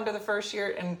sold the calendar the first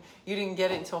year and you didn't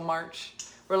get it until March?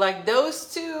 We're like,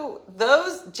 those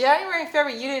January and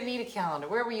February, you didn't need a calendar.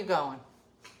 Where were you going?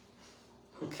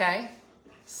 Okay,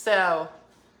 so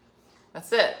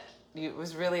that's it. It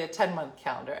was really a 10-month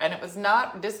calendar, and it was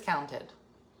not discounted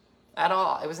at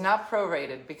all. It was not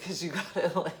prorated because you got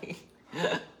it late.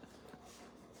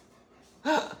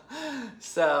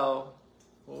 So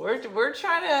we're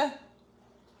trying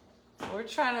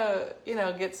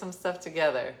to get some stuff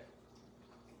together.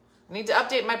 I need to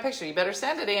update my picture. You better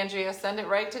send it, Andrea. Send it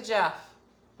right to Jeff.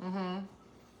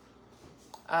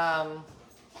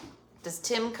 Does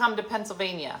Tim come to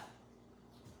Pennsylvania?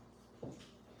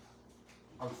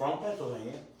 I'm from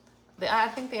Pennsylvania. I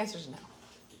think the answer is no.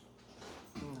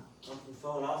 I'm from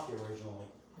Philadelphia originally.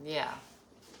 Yeah.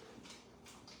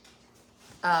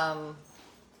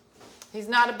 He's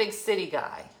not a big city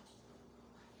guy.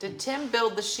 Did Tim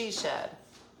build the she shed?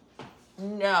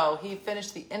 No, he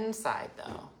finished the inside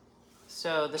though.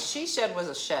 So the she shed was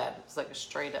a shed. It was like a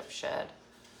straight up shed.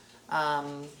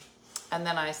 And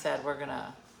then I said, we're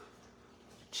gonna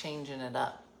changing it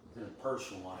up. We're gonna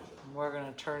personalize it. We're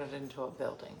gonna turn it into a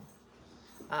building.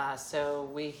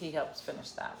 So he helped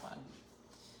finish that one.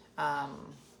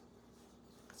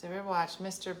 So have you ever watched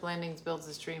Mr. Blendings Builds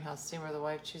His Dream House scene where the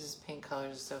wife chooses paint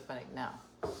colors? It's so funny. No.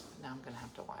 Now I'm gonna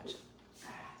have to watch it.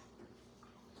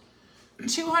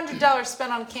 $200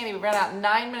 spent on candy. We ran out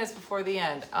 9 minutes before the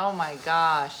end. Oh my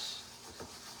gosh.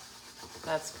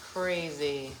 That's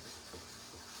crazy.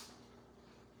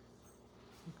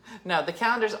 No, the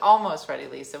calendar's almost ready,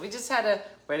 Lisa. We just had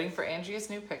waiting for Andrea's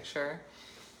new picture.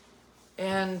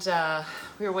 And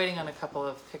we were waiting on a couple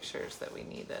of pictures that we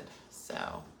needed.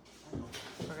 So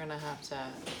we're going to have to,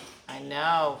 I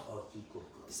know.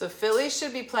 So Phillies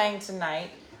should be playing tonight.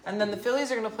 And then the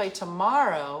Phillies are going to play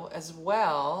tomorrow as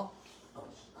well.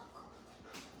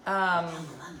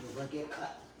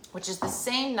 Which is the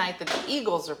same night that the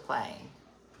Eagles are playing.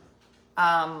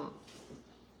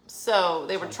 So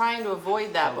they were trying to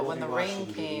avoid that, but when the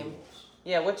rain came...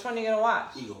 Yeah, which one are you going to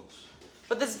watch? Eagles.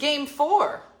 But this game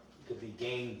 4. It could be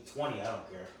game 20, I don't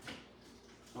care.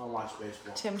 I don't watch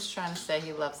baseball. Tim's trying to say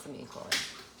he loves them equally.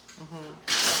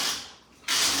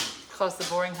 Close the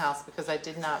boarding house because I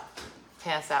did not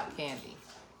pass out candy.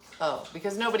 Oh,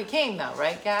 because nobody came though,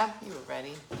 right, Gab? You were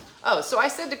ready. Oh, so I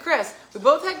said to Chris, we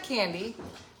both had candy.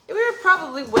 We were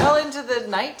probably well into the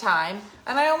nighttime,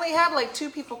 and I only had like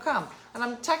 2 people come. And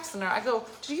I'm texting her. I go,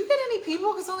 did you get any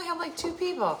people? Because I only had like 2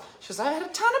 people. She goes, I had a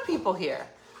ton of people here.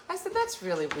 I said, that's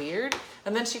really weird.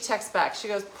 And then she texts back. She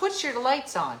goes, put your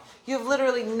lights on. You have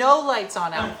literally no lights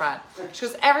on out front. She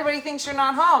goes, everybody thinks you're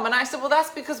not home. And I said, well,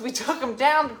 that's because we took them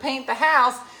down to paint the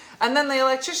house. And then the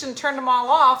electrician turned them all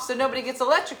off so nobody gets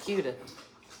electrocuted.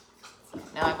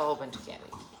 Now I have a whole bunch of candy.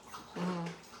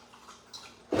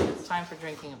 It's time for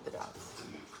drinking of the dogs.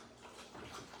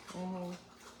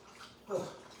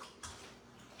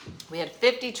 We had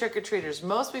 50 trick-or-treaters,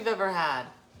 most we've ever had.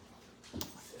 Oh,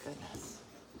 my goodness.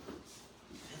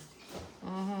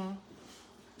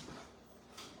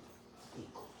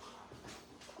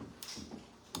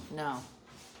 No.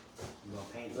 You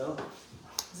want paint though?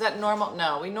 Is that normal?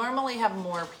 No, we normally have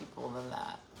more people than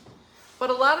that. But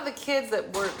a lot of the kids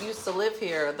that used to live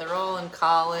here, they're all in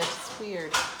college. It's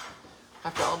weird.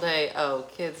 After all day,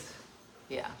 kids,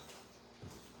 yeah.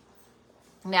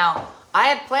 Now, I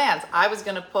had plans. I was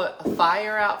going to put a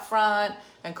fire out front,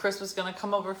 and Chris was going to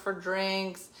come over for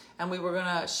drinks, and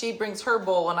she brings her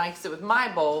bowl, and I sit with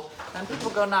my bowl, and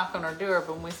people go knock on our door,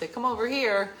 but when we say, come over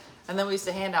here, and then we used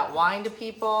to hand out wine to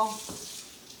people.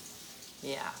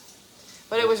 Yeah.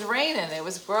 But it was raining. It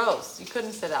was gross. You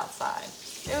couldn't sit outside.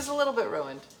 It was a little bit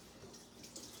ruined.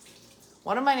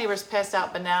 One of my neighbors passed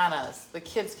out bananas. The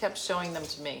kids kept showing them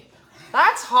to me.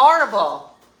 That's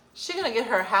horrible. She's going to get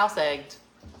her house egged.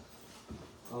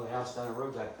 Oh, the house down the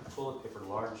road got toilet paper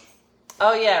large.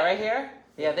 Oh, yeah, right here?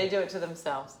 Yeah, they do it to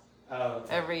themselves Oh.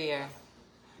 every year.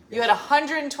 You had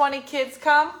 120 kids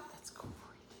come? That's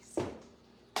crazy.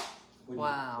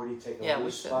 Wow. What do you take, a Yeah, we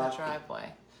loose sit in the spot?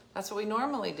 driveway. That's what we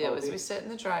normally do, is we sit in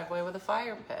the driveway with a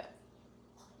fire pit.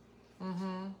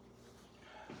 Mm-hmm.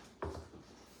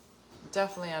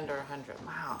 Definitely under 100.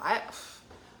 Wow.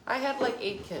 I had like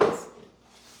 8 kids.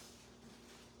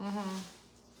 Mm-hmm.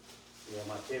 Yeah,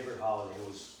 my favorite holiday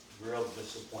was real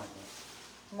disappointment.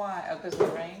 Why? Oh, because of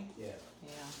the rain? Yeah.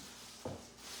 Yeah.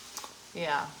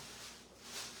 Yeah.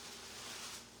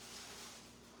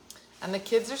 And the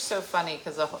kids are so funny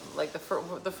because like the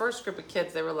first group of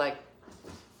kids, they were like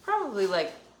probably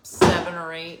like 7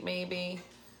 or 8 maybe.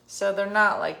 So they're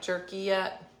not like jerky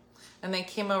yet. And they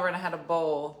came over and I had a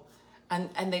bowl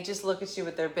and they just look at you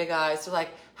with their big eyes. They're like,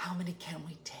 how many can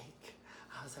we take?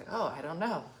 I was like, oh, I don't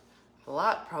know. A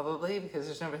lot probably because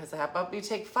there's nobody has to have, but you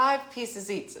take 5 pieces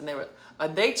each.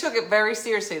 And they took it very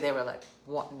seriously. They were like,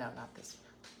 one, no, not this.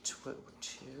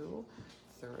 2,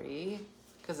 3,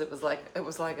 because it was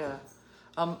like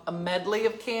a medley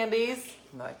of candies.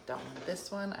 I'm like, don't want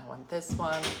this one. I want this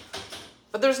one.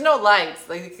 But there's no lights.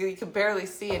 Like you could barely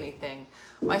see anything.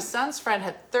 My son's friend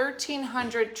had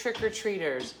 1,300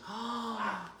 trick-or-treaters.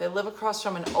 They live across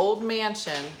from an old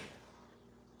mansion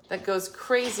that goes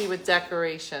crazy with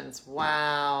decorations.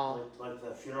 Wow. Like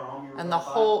the funeral home you were And the gonna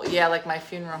buy? whole, yeah, like my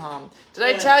funeral home. Did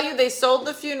I tell you they sold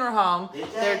the funeral home? Did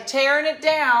they? They're tearing it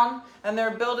down and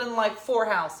they're building like 4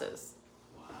 houses.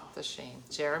 Wow. It's a shame.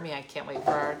 Jeremy, I can't wait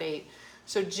for our date.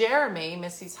 So Jeremy,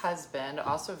 Missy's husband,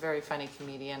 also a very funny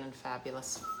comedian and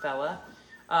fabulous fella,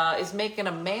 is making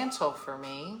a mantle for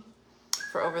me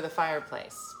for over the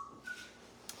fireplace.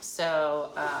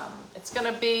 So it's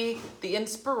gonna be, the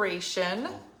inspiration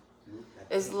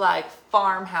is like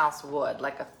farmhouse wood,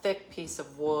 like a thick piece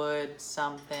of wood,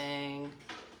 something.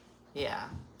 Yeah,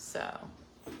 so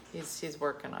he's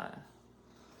working on it.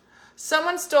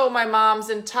 Someone stole my mom's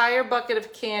entire bucket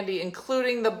of candy,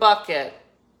 including the bucket.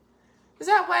 Is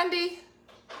that Wendy?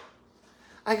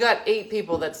 I got 8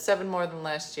 people. That's 7 more than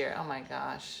last year. Oh my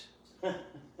gosh.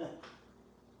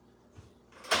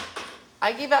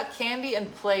 I gave out candy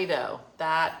and Play-Doh.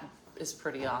 That is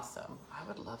pretty awesome. I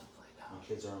would love Play-Doh. My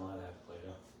kids aren't allowed to have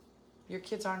Play-Doh. Your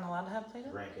kids aren't allowed to have Play-Doh?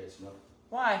 Grandkids, no.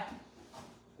 Why?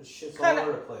 This shit's all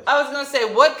over the place. I was going to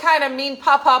say, what kind of mean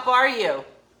pop-up are you?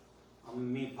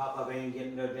 Me, Pop-Up ain't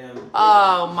getting no damn.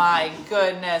 Oh my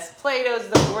goodness. Play-Doh's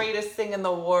the greatest thing in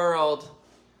the world.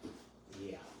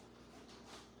 Yeah.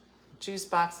 Juice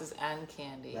boxes and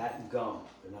candy. That and gum.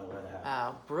 They're not allowed to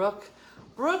have. Oh,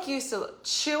 Brooke used to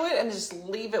chew it and just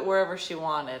leave it wherever she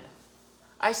wanted.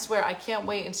 I swear, I can't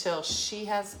wait until she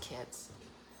has kids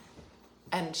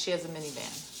and she has a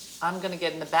minivan. I'm going to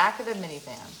get in the back of the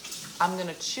minivan. I'm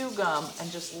going to chew gum and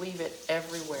just leave it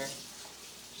everywhere.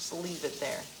 Just leave it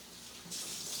there.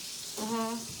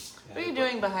 Mm-hmm. What are you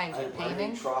doing behind you?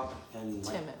 Painting? My truck and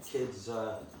my Timid. kids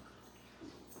got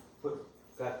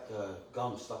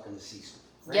gum stuck in the seats.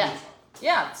 Yeah.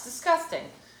 Yeah, it's disgusting.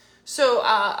 So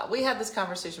we had this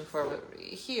conversation before, but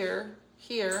here,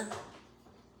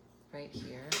 right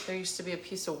here, there used to be a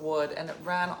piece of wood and it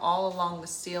ran all along the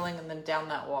ceiling and then down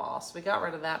that wall. So we got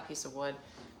rid of that piece of wood.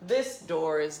 This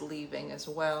door is leaving as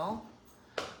well.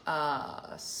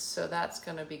 So that's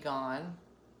going to be gone.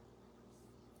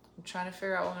 I'm trying to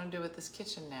figure out what I'm going to do with this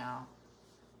kitchen now.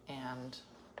 And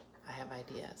I have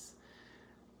ideas.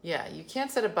 Yeah, you can't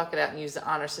set a bucket out and use the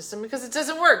honor system because it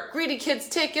doesn't work. Greedy kids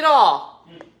take it all.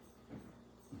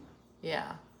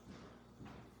 Yeah.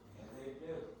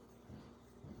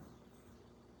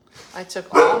 I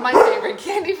took all my favorite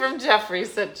candy from Jeffrey,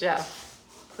 said Jeff.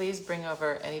 Please bring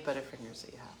over any Butterfingers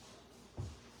that you have.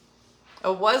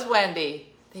 Oh, it was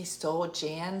Wendy. They stole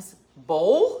Jan's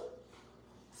bowl?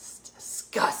 It's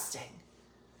disgusting.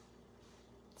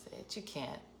 Say it, you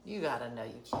can't. You gotta know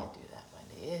you can't do that,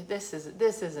 Wendy. This isn't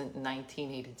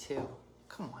 1982.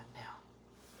 Come on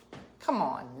now. Come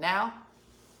on now.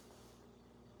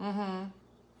 Mm-hmm.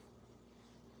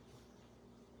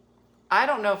 I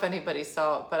don't know if anybody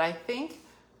saw it, but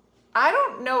I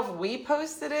don't know if we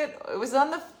posted it. It was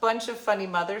on the Bunch of Funny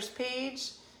Mothers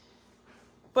page.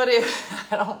 But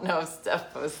I don't know if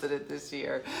Steph posted it this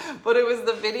year. But it was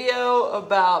the video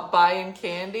about buying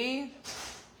candy.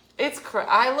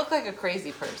 I look like a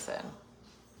crazy person.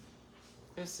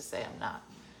 Who's to say I'm not?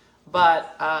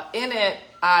 But in it,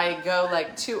 I go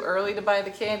like too early to buy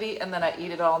the candy, and then I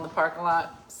eat it all in the parking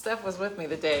lot. Steph was with me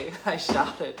the day I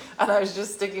shot it, and I was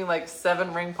just sticking like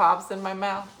 7 ring pops in my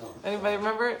mouth. Anybody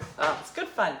remember it? Oh, it's good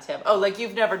fun, Tim. Oh, like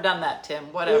you've never done that,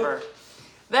 Tim. Whatever.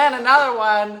 Then another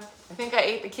one, I think I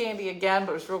ate the candy again,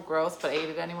 but it was real gross, but I ate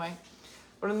it anyway.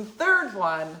 But in the third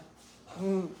one,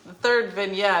 The third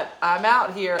vignette, I'm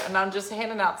out here and I'm just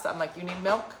handing out stuff. I'm like, you need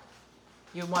milk?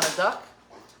 You want a duck?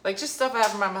 Like just stuff I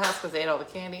have around my house because they ate all the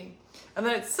candy. And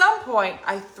then at some point,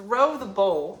 I throw the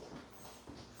bowl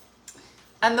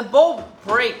and the bowl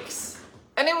breaks.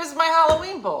 And it was my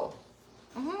Halloween bowl.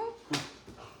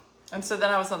 And so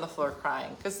then I was on the floor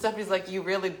crying because Steffi's like, you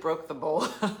really broke the bowl.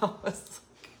 I was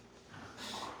like,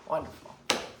 wonderful.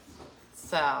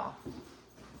 So,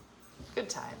 good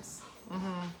times.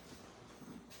 I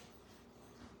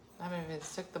mean, they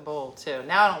took the bowl too.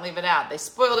 Now I don't leave it out. They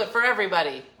spoiled it for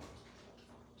everybody.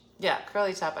 Yeah,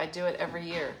 curly top. I do it every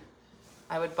year.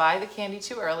 I would buy the candy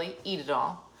too early, eat it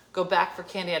all, go back for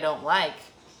candy I don't like,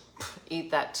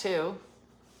 eat that too.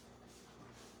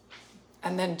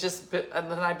 And then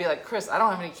I'd be like, Chris, I don't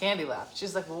have any candy left.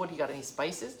 She's like, well, what do you got? Any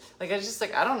spices? Like, I was just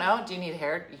like, I don't know. Do you need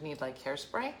like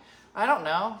hairspray? I don't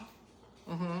know.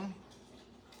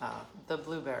 The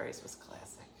blueberries was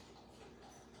classic.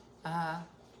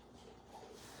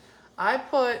 I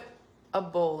put a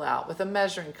bowl out with a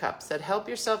measuring cup, said, help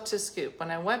yourself to scoop. When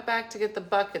I went back to get the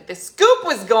bucket, the scoop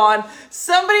was gone.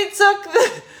 Somebody took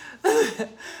what?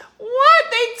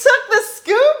 They took the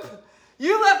scoop?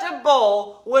 You left a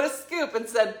bowl with a scoop and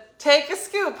said, take a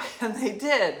scoop. And they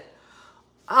did.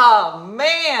 Oh,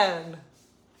 man.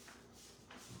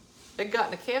 I'd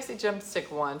gotten a KFC jump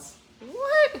stick once.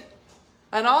 What?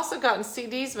 And also gotten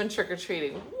CDs when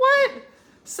trick-or-treating. What?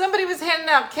 Somebody was handing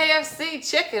out KFC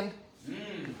chicken.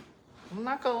 I'm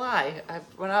not going to lie.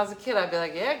 When I was a kid, I'd be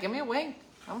like, yeah, give me a wing.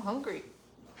 I'm hungry.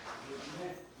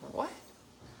 What?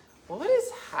 What is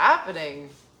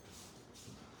happening?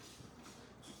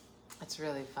 It's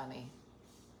really funny.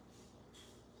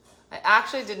 I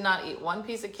actually did not eat one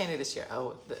piece of candy this year.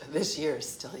 Oh, this year is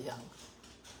still young.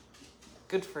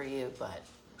 Good for you, but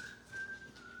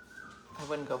I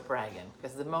wouldn't go bragging.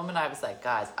 Because the moment I was like,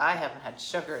 guys, I haven't had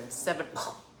sugar in 7,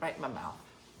 right in my mouth.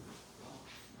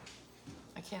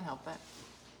 I can't help it.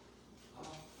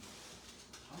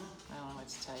 I don't know what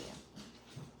to tell you.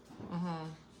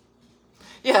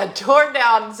 Yeah, tore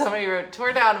down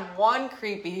one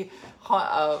creepy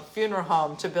funeral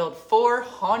home to build 4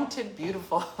 haunted,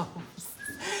 beautiful homes.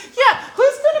 Yeah,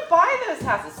 who's going to buy those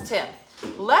houses, Tim?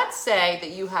 Let's say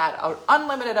that you had an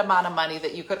unlimited amount of money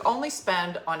that you could only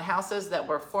spend on houses that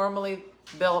were formerly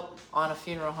built on a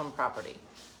funeral home property.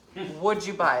 Would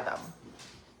you buy them?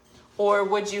 Or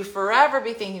would you forever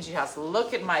be thinking to your house,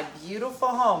 look at my beautiful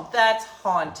home, that's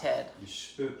haunted? You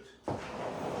spooked.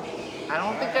 I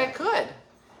don't think I could.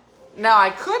 Now, I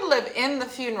could live in the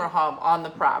funeral home on the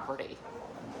property.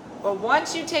 But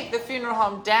once you take the funeral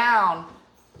home down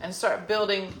and start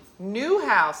building new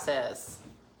houses,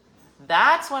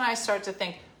 that's when I start to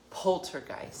think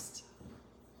poltergeist.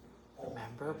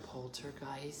 Remember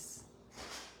poltergeist?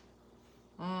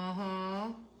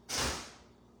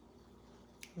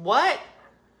 What?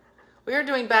 We were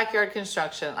doing backyard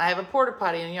construction. I have a porta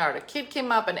potty in the yard. A kid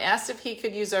came up and asked if he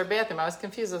could use our bathroom. I was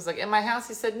confused. I was like, in my house?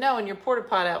 He said, no, in your porta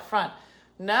potty out front.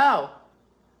 No.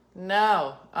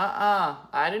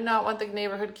 I do not want the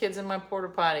neighborhood kids in my porta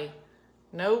potty.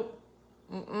 Nope.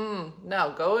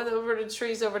 No, go over to the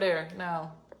trees over there.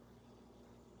 No.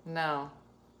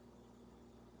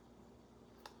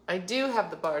 I do have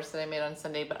the bars that I made on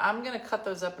Sunday, but I'm going to cut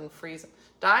those up and freeze them.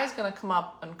 Di's going to come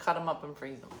up and cut them up and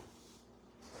freeze them.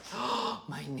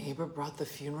 My neighbor brought the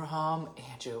funeral home.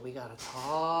 Andrew, we got to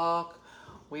talk.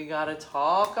 We got to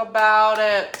talk about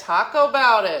it. Talk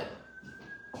about it.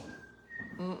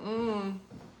 Do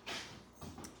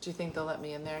you think they'll let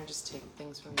me in there and just take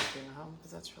things from the funeral home?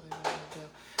 Because that's really what I'm going to do.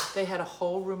 They had a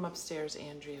whole room upstairs,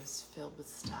 Andrea, was filled with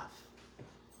stuff.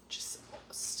 Just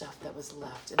stuff that was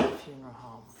left in the funeral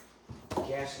home.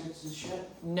 Caskets and shit?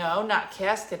 No, not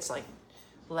caskets,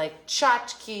 like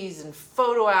tchotchkes and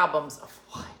photo albums of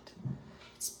what?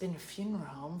 It's been a funeral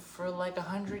home for like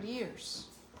 100 years.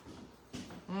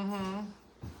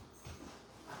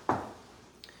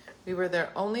 We were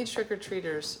their only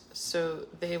trick-or-treaters, so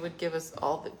they would give us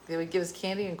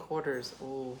candy and quarters.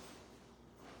 Ooh.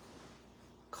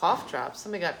 Cough drops.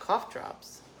 Somebody got cough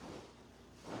drops.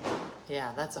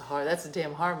 Yeah, that's a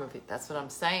damn horror movie. That's what I'm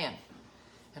saying.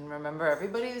 And remember,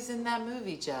 everybody was in that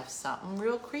movie, Jeff. Something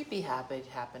real creepy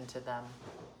happened to them.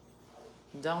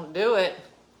 Don't do it.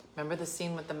 Remember the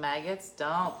scene with the maggots?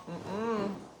 Don't.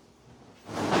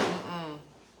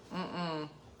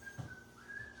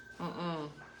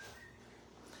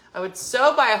 I would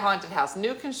so buy a haunted house.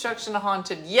 New construction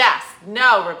haunted. Yes.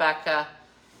 No, Rebecca.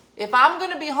 If I'm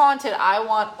going to be haunted, I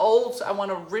want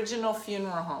original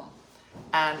funeral home.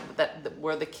 And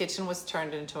where the kitchen was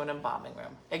turned into an embalming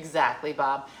room. Exactly,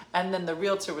 Bob. And then the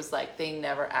realtor was like, they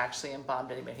never actually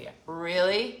embalmed anybody here.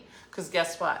 Really? Because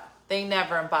guess what? They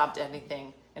never embalmed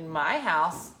anything in my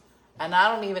house, and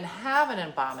I don't even have an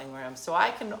embalming room, so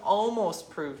I can almost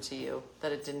prove to you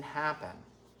that it didn't happen.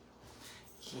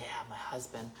 Yeah, my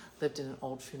husband lived in an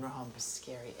old funeral home. It was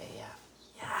scary AF.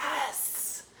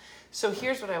 Yes! So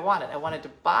here's what I wanted. I wanted to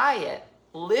buy it,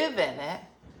 live in it,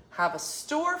 have a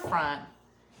storefront,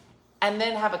 and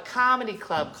then have a comedy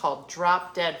club called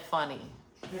Drop Dead Funny.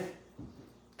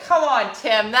 Come on,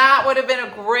 Tim. That would have been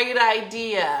a great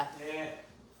idea. Yeah.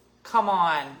 Come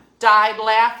on. Died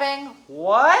laughing?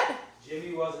 What?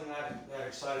 Jimmy wasn't that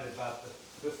excited about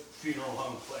the funeral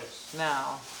home place.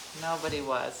 No, nobody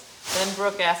was. Then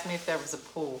Brooke asked me if there was a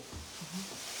pool.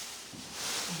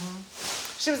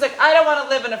 She was like, I don't want to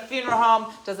live in a funeral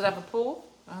home. Does it have a pool?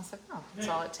 I was like, oh, that's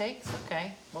all it takes?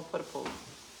 Okay, we'll put a pool.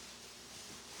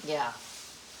 Yeah.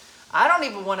 I don't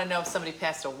even want to know if somebody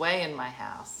passed away in my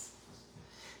house.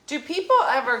 Do people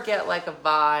ever get like a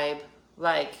vibe,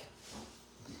 like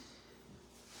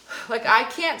I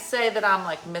can't say that I'm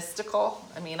like mystical.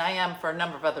 I mean, I am for a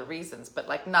number of other reasons, but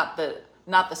like not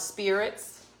the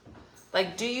spirits.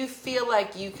 Like, do you feel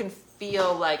like you can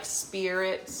feel like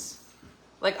spirits?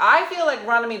 Like, I feel like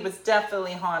Runnymede was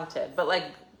definitely haunted, but like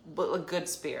good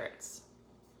spirits.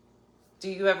 Do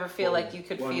you ever feel like you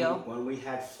could feel? When we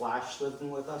had Flash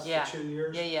living with us Yeah. for 2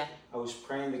 years, Yeah. I was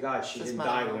praying to God she didn't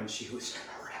die when she was in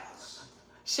our house.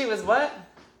 She was what?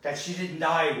 That she didn't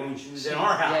die when she was in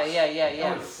our house. Yeah.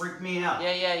 That would freak me out.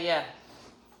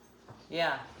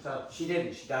 Yeah. So she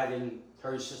didn't. She died in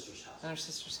her sister's house. In her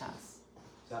sister's house.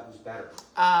 So that was better.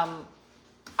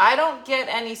 I don't get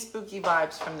any spooky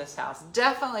vibes from this house.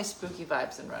 Definitely spooky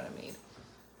vibes in Runnymede.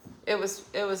 It was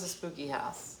a spooky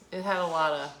house. It had a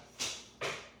lot of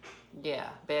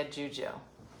bad juju.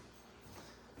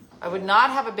 I would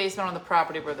not have a basement on the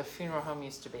property where the funeral home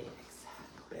used to be.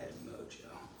 Exactly. Bad mojo.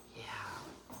 Yeah.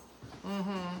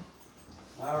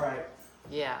 All right.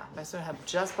 Yeah. My son have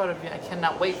just bought I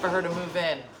cannot wait for her to move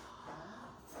in.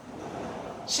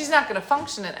 She's not going to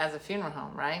function it as a funeral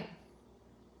home, right?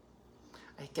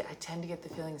 I tend to get the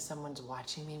feeling someone's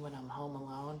watching me when I'm home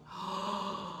alone.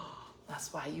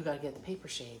 That's why you got to get the paper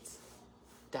shades.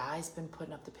 Di's been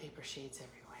putting up the paper shades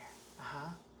everywhere.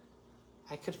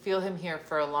 I could feel him here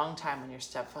for a long time when your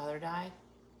stepfather died.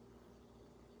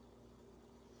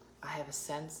 I have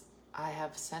sensed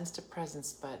a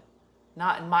presence, but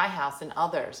not in my house, in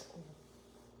others.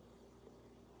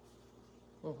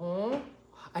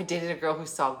 I dated a girl who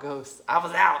saw ghosts. I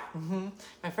was out.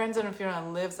 My friend's in a funeral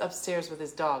and lives upstairs with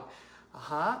his dog. The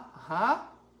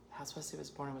house Wesley was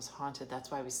born in was haunted.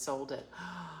 That's why we sold it.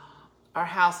 Our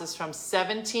house is from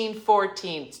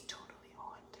 1714. It's totally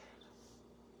haunted.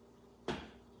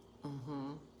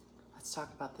 Let's talk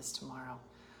about this tomorrow.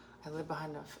 I live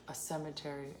behind a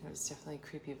cemetery, and it was definitely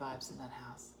creepy vibes in that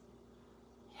house.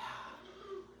 Yeah.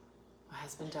 My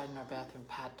husband died in our bathroom.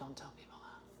 Pat, don't tell people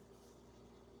that.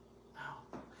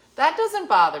 No. That doesn't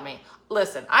bother me.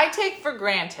 Listen, I take for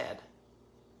granted,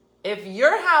 if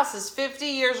your house is 50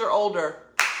 years or older,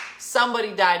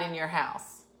 somebody died in your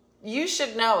house. You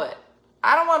should know it.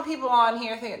 I don't want people on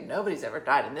here thinking, nobody's ever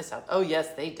died in this house. Oh, yes,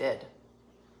 they did.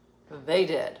 They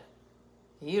did.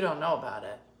 You don't know about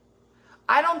it.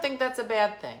 I don't think that's a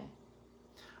bad thing.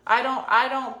 I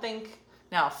don't think,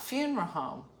 now, a funeral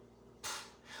home.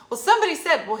 Well, somebody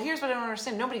said, well, here's what I don't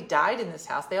understand. Nobody died in this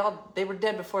house. They were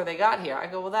dead before they got here. I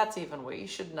go, well, that's even weird. You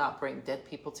should not bring dead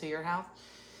people to your house.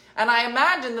 And I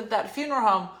imagine that funeral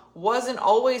home wasn't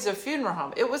always a funeral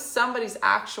home. It was somebody's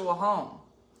actual home.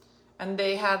 And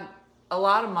they had a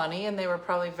lot of money, and they were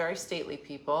probably very stately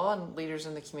people and leaders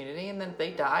in the community. And then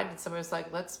they died, and somebody was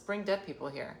like, let's bring dead people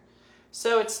here.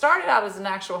 So it started out as an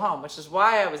actual home, which is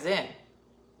why I was in.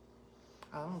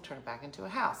 I'm going to turn it back into a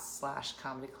house /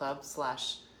 comedy club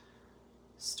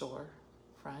 / store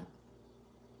front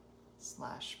 /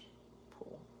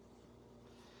 pool.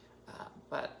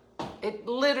 But it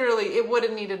would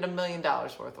have needed $1 million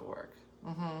worth of work.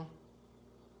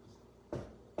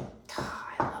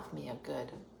 I love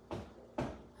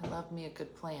me a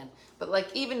good plan. But like,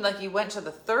 even like, you went to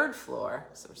the 3rd floor,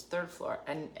 so it was 3rd floor,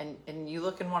 and you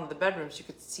look in one of the bedrooms, you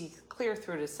could see clear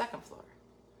through to the 2nd floor.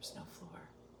 There's no floor.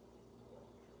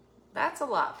 That's a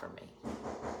lot for me.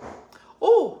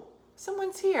 Oh,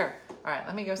 someone's here. All right,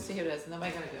 let me go see who it is, and then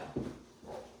I gotta go.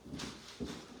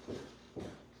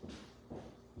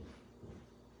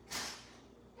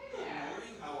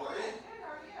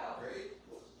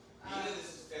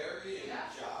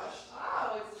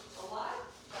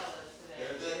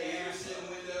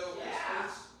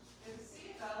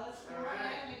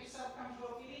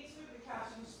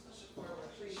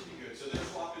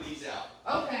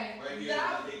 Okay,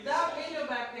 that window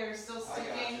back there is still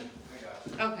sticking.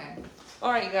 All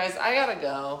right, you guys, I gotta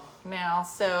go now.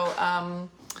 So,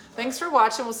 thanks for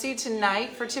watching. We'll see you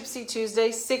tonight for Tipsy Tuesday,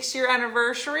 6-year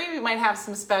anniversary. We might have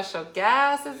some special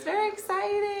guests. It's very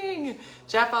exciting.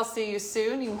 Jeff, I'll see you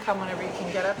soon. You can come whenever you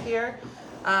can get up here.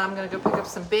 I'm gonna go pick up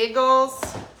some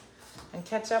bagels and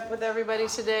catch up with everybody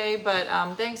today. But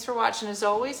thanks for watching as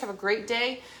always. Have a great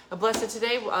day, a blessed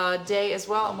day as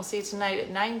well. And we'll see you tonight at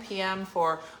 9 p.m.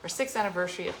 for our 6th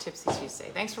anniversary of Tipsy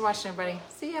Tuesday. Thanks for watching, everybody.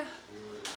 See ya.